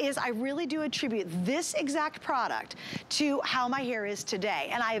 And that is, I really do attribute this exact product to how my hair is today.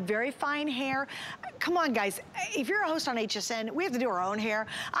 And I have very fine hair. Come on, guys. If you're a host on HSN, we have to do our own hair.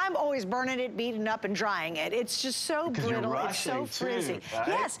 I'm always burning it, beating up, and drying it. It's just so brittle. It's so frizzy. Too, right?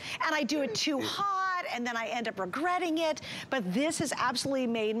 Yes, and I do it too hot, and then I end up regretting it. But this has absolutely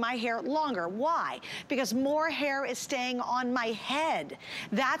made my hair longer. Why? Because more hair is staying on my head.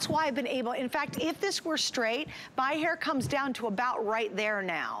 That's why I've been able, in fact, if this were straight, my hair comes down to about right there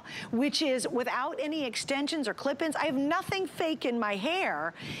now, which is without any extensions or clip-ins. I have nothing fake in my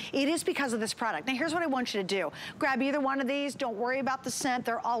hair. It is because of this product. Now, here's what I want you to do. Grab either one of these. Don't worry about the scent.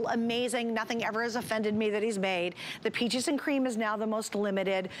 They're all amazing. Nothing ever has offended me that he's made. The Peaches and Cream is now the most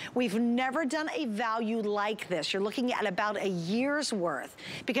limited. We've never done a value like this. You're looking at about a year's worth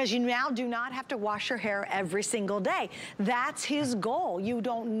because you now do not have to wash your hair every single day. That's his goal. You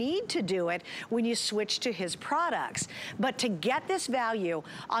don't need to do it when you switch to his products. But to get this value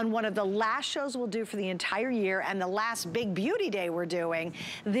on one of the last shows we'll do for the entire year and the last big beauty day we're doing,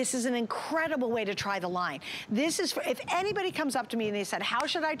 this is an incredible way to try the line. This is for, if anybody comes up to me and they said, how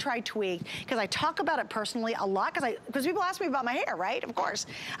should I try Tweak? Because I talk about it personally a lot because people ask me about my hair, right? Of course.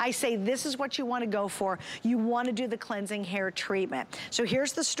 I say, this is what you want to go for. You want to do the cleansing hair treatment. So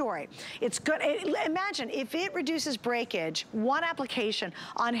here's the story. It's good. Imagine if it reduces breakage, one application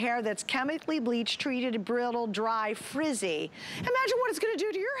on hair that's chemically bleached, treated, brittle, dry, frizzy. Imagine what it's going to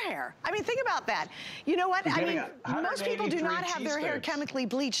do to your hair. I mean, think about that. You know what? I mean, most people do not have their hair chemically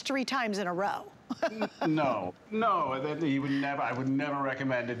bleached 3 times in a row. No, you would never. I would never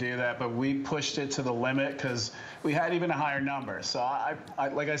recommend to do that. But we pushed it to the limit because we had even a higher number. So I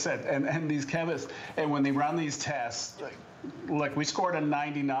like I said, and these chemists, and when they run these tests, like we scored a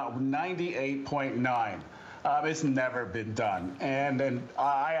 98.9. It's never been done. And then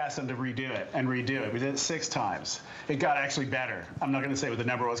I asked them to redo it and redo it. We did it 6 times. It got actually better. I'm not going to say what the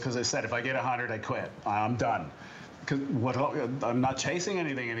number was because I said if I get 100, I quit. I'm done. I'm not chasing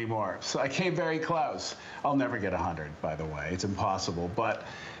anything anymore. So I came very close. I'll never get 100, by the way. It's impossible. But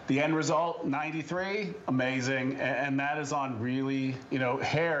the end result, 93, amazing. And that is on really,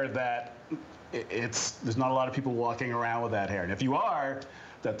 hair that there's not a lot of people walking around with that hair. And if you are,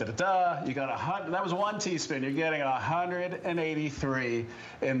 you got 100. That was 1 teaspoon. You're getting 183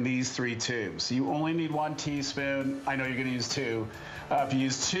 in these 3 tubes. You only need 1 teaspoon. I know you're going to use 2. If you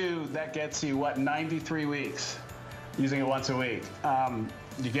use 2, that gets you, 93 weeks. Using it once a week.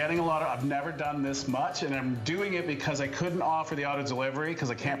 You're getting a lot of, I've never done this much, and I'm doing it because I couldn't offer the auto delivery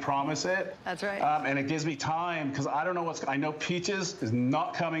because I can't promise it. That's right. And it gives me time because I don't know I know Peaches is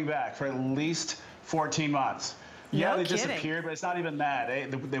not coming back for at least 14 months. Yeah, they disappeared, but it's not even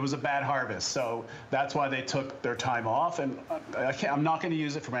that. There was a bad harvest, so that's why they took their time off, and I'm not going to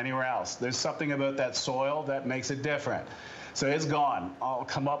use it from anywhere else. There's something about that soil that makes it different. So it's gone. I'll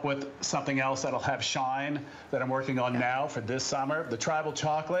come up with something else that'll have shine that I'm working on now for this summer. The tribal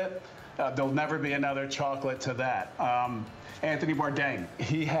chocolate, there'll never be another chocolate to that. Anthony Bourdain,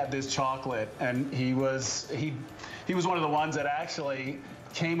 he had this chocolate, and he was one of the ones that actually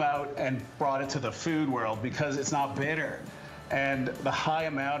came out and brought it to the food world because it's not bitter. And the high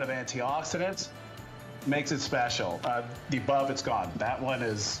amount of antioxidants makes it special. The above, it's gone. That one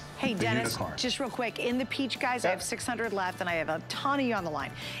is Hey, Dennis, just real quick, in the peach, guys, I have 600 left, and I have a ton of you on the line.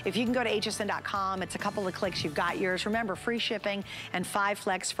 If you can go to hsn.com, it's a couple of clicks, you've got yours. Remember, free shipping and 5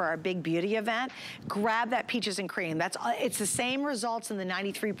 flex for our big beauty event. Grab that Peaches and Cream. It's the same results in the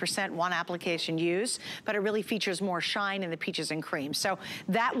 93% one application use, but it really features more shine in the Peaches and Cream. So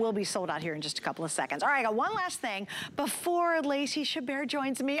that will be sold out here in just a couple of seconds. All right, I got one last thing before Lacey Chabert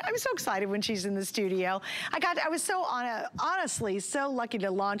joins me. I'm so excited when she's in the studio. studio. I was so honestly so lucky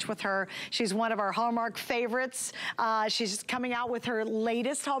to launch with her. She's one of our Hallmark favorites. She's coming out with her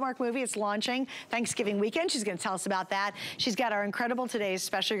latest Hallmark movie. It's launching Thanksgiving weekend. She's gonna tell us about that. She's got our incredible Today's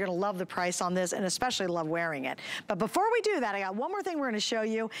Special. You're gonna love the price on this and especially love wearing it. But before we do that, I got one more thing we're gonna show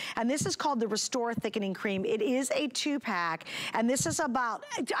you, and this is called the Restore Thickening Cream. It is a 2-pack, and this is about,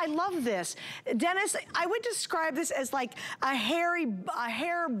 I love this. Dennis, I would describe this as like a hair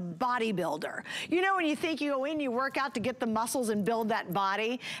bodybuilder. You know, when you think you go in, you work out to get the muscles and build that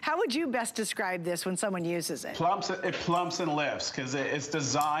body. How would you best describe this when someone uses it? It plumps and lifts because it's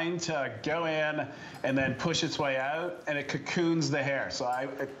designed to go in and then push its way out, and it cocoons the hair. So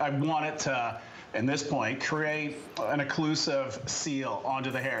I want it to, at this point, create an occlusive seal onto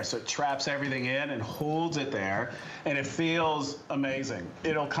the hair. So it traps everything in and holds it there, and it feels amazing.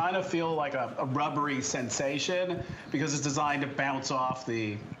 It'll kind of feel like a rubbery sensation because it's designed to bounce off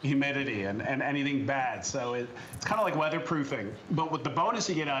the humidity and anything bad. So it's kind of like weatherproofing. But with the bonus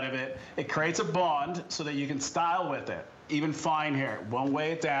you get out of it, it creates a bond so that you can style with it. Even fine hair, it won't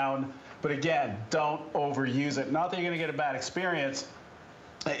weigh it down. But again, don't overuse it. Not that you're gonna get a bad experience.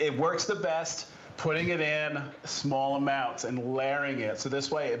 It works the best putting it in small amounts and layering it. So this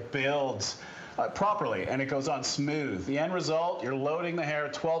way it builds properly and it goes on smooth. The end result, you're loading the hair,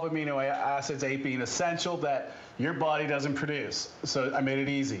 12 amino acids, 8 being essential that your body doesn't produce. So I made it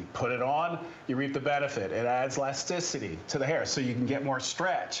easy. Put it on, you reap the benefit. It adds elasticity to the hair so you can get more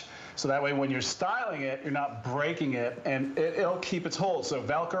stretch. So that way when you're styling it, you're not breaking it, and it'll keep its hold. So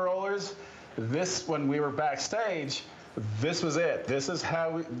Velcro rollers, this, when we were backstage, this was it. This is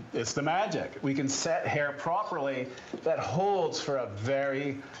how it's the magic. We can set hair properly that holds for a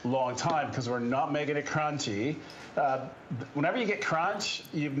very long time because we're not making it crunchy. Whenever you get crunch,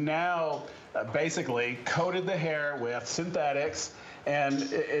 you've now basically coated the hair with synthetics, and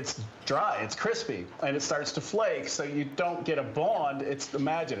it's dry, it's crispy, and it starts to flake, so you don't get a bond. It's,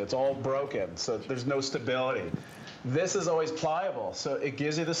 imagine, it's all broken, so there's no stability. This is always pliable, so it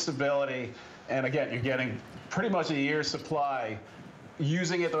gives you the stability, and again, you're getting pretty much a year's supply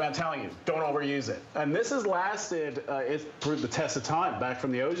using it the way I'm telling you. Don't overuse it. And this has lasted, it's proved the test of time back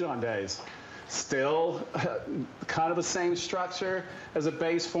from the Ojon days. Still kind of the same structure as a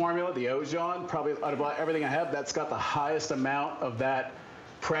base formula. The Ojon, probably out of everything I have, that's got the highest amount of that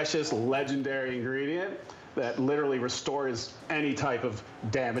precious, legendary ingredient that literally restores any type of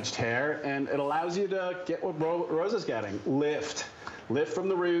damaged hair, and it allows you to get what Rose is getting, lift from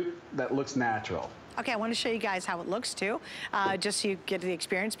the root that looks natural. Okay, I want to show you guys how it looks too, just so you get the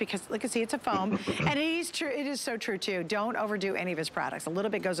experience, because look, see, it's a foam, and it is true. It is so true too. Don't overdo any of his products. A little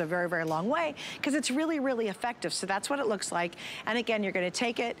bit goes a very, very long way because it's really, really effective. So that's what it looks like. And again, you're going to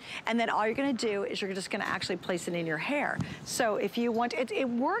take it, and then all you're going to do is you're just going to actually place it in your hair. So if you want, it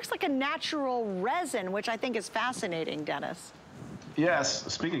works like a natural resin, which I think is fascinating, Dennis. Yes,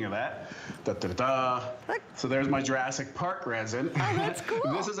 speaking of that, so there's my Jurassic Park resin. Oh, that's cool.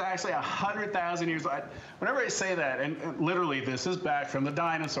 This is actually 100,000 years old. Whenever I say that, and literally this is back from the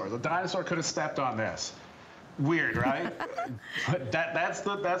dinosaur. The dinosaur could have stepped on this. Weird, right? But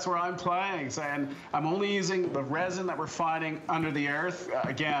that's where I'm playing. So, and I'm only using the resin that we're finding under the earth.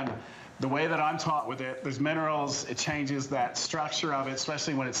 Again, the way that I'm taught with it, there's minerals, it changes that structure of it,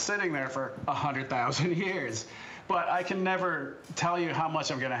 especially when it's sitting there for 100,000 years. But I can never tell you how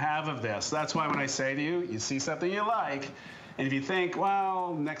much I'm going to have of this. That's why when I say to you, you see something you like, and if you think,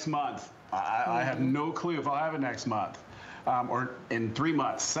 well, next month, I have no clue if I'll have it next month, or in 3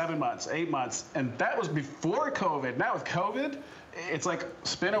 months, 7 months, 8 months, and that was before COVID. Now with COVID, it's like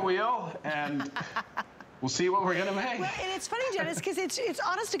spin a wheel, and we'll see what we're gonna make. Well, and it's funny, Dennis, because it's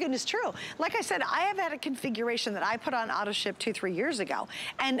honest to goodness true. Like I said, I have had a configuration that I put on auto ship 2-3 years ago,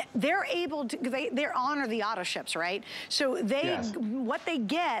 and they're able to, they honor the auto ships, right? So they, yes, what they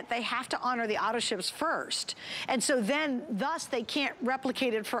get, they have to honor the auto ships first. And so then, thus, they can't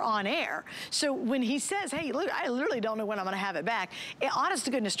replicate it for on air. So when he says, hey, look, I literally don't know when I'm gonna have it back, honest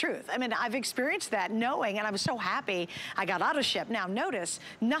to goodness truth. I mean, I've experienced that knowing, and I was so happy I got auto ship. Now notice,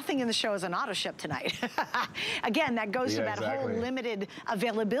 nothing in the show is an auto ship tonight. Again, that goes to that whole limited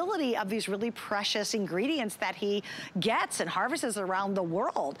availability of these really precious ingredients that he gets and harvests around the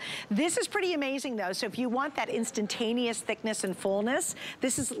world. This is pretty amazing though. So if you want that instantaneous thickness and fullness,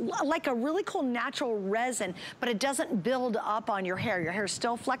 this is like a really cool natural resin, but it doesn't build up on your hair. Your hair is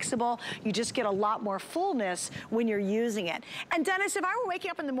still flexible. You just get a lot more fullness when you're using it. And Dennis, if I were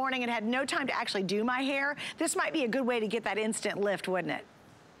waking up in the morning and had no time to actually do my hair, this might be a good way to get that instant lift, wouldn't it?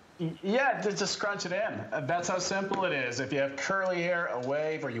 Yeah, just scrunch it in. That's how simple it is. If you have curly hair, a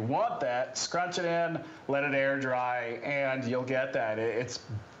wave, or you want that, scrunch it in, let it air dry, and you'll get that. It's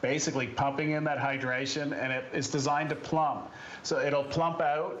basically pumping in that hydration, and it's designed to plump. So it'll plump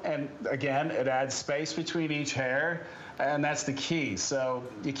out, and again, it adds space between each hair, and that's the key. So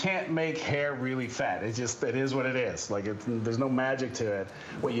you can't make hair really fat. It is what it is. Like, there's no magic to it.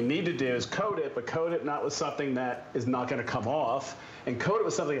 What you need to do is coat it, but coat it not with something that is not going to come off, and coat it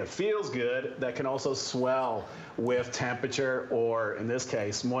with something that feels good, that can also swell with temperature, or in this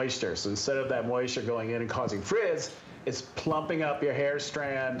case, moisture. So instead of that moisture going in and causing frizz, it's plumping up your hair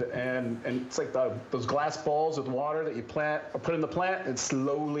strand, and it's like those glass bowls with water that you plant or put in the plant, and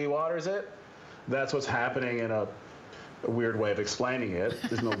slowly waters it. That's what's happening in a weird way of explaining it.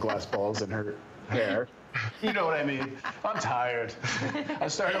 There's no glass balls in her hair. You know what I mean. I'm tired. I'm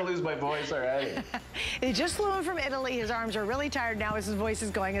starting to lose my voice already. He just flew in from Italy. His arms are really tired now as his voice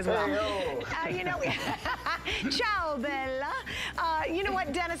is going as well. Hey, you know, ciao, Bella. You know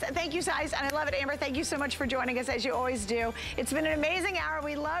what, Dennis, thank you, guys, and I love it. Amber, thank you so much for joining us, as you always do. It's been an amazing hour.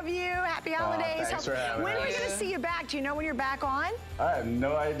 We love you. Happy holidays. Thanks for having when us. are we going to see you back? Do you know when you're back on? I have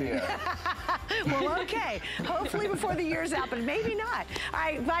no idea. Well, okay. Hopefully before the year's out, but maybe not. All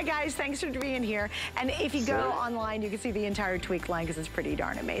right, bye, guys. Thanks for being here. And if you go online, you can see the entire Tweak line, because it's pretty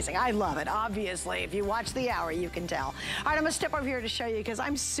darn amazing. I love it, obviously. If you watch the hour, you can tell. All right, I'm going to step over here to show you, because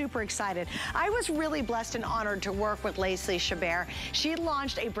I'm super excited. I was really blessed and honored to work with Leslie Chabert. She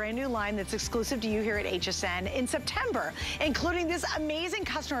launched a brand new line that's exclusive to you here at HSN in September, including this amazing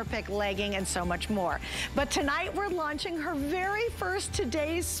customer pick legging and so much more. But tonight, we're launching her very first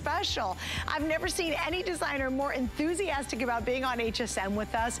Today's Special. I've never seen any designer more enthusiastic about being on HSN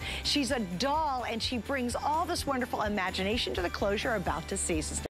with us. She's a doll, and she brings all this wonderful imagination to the clothes you're about to see. So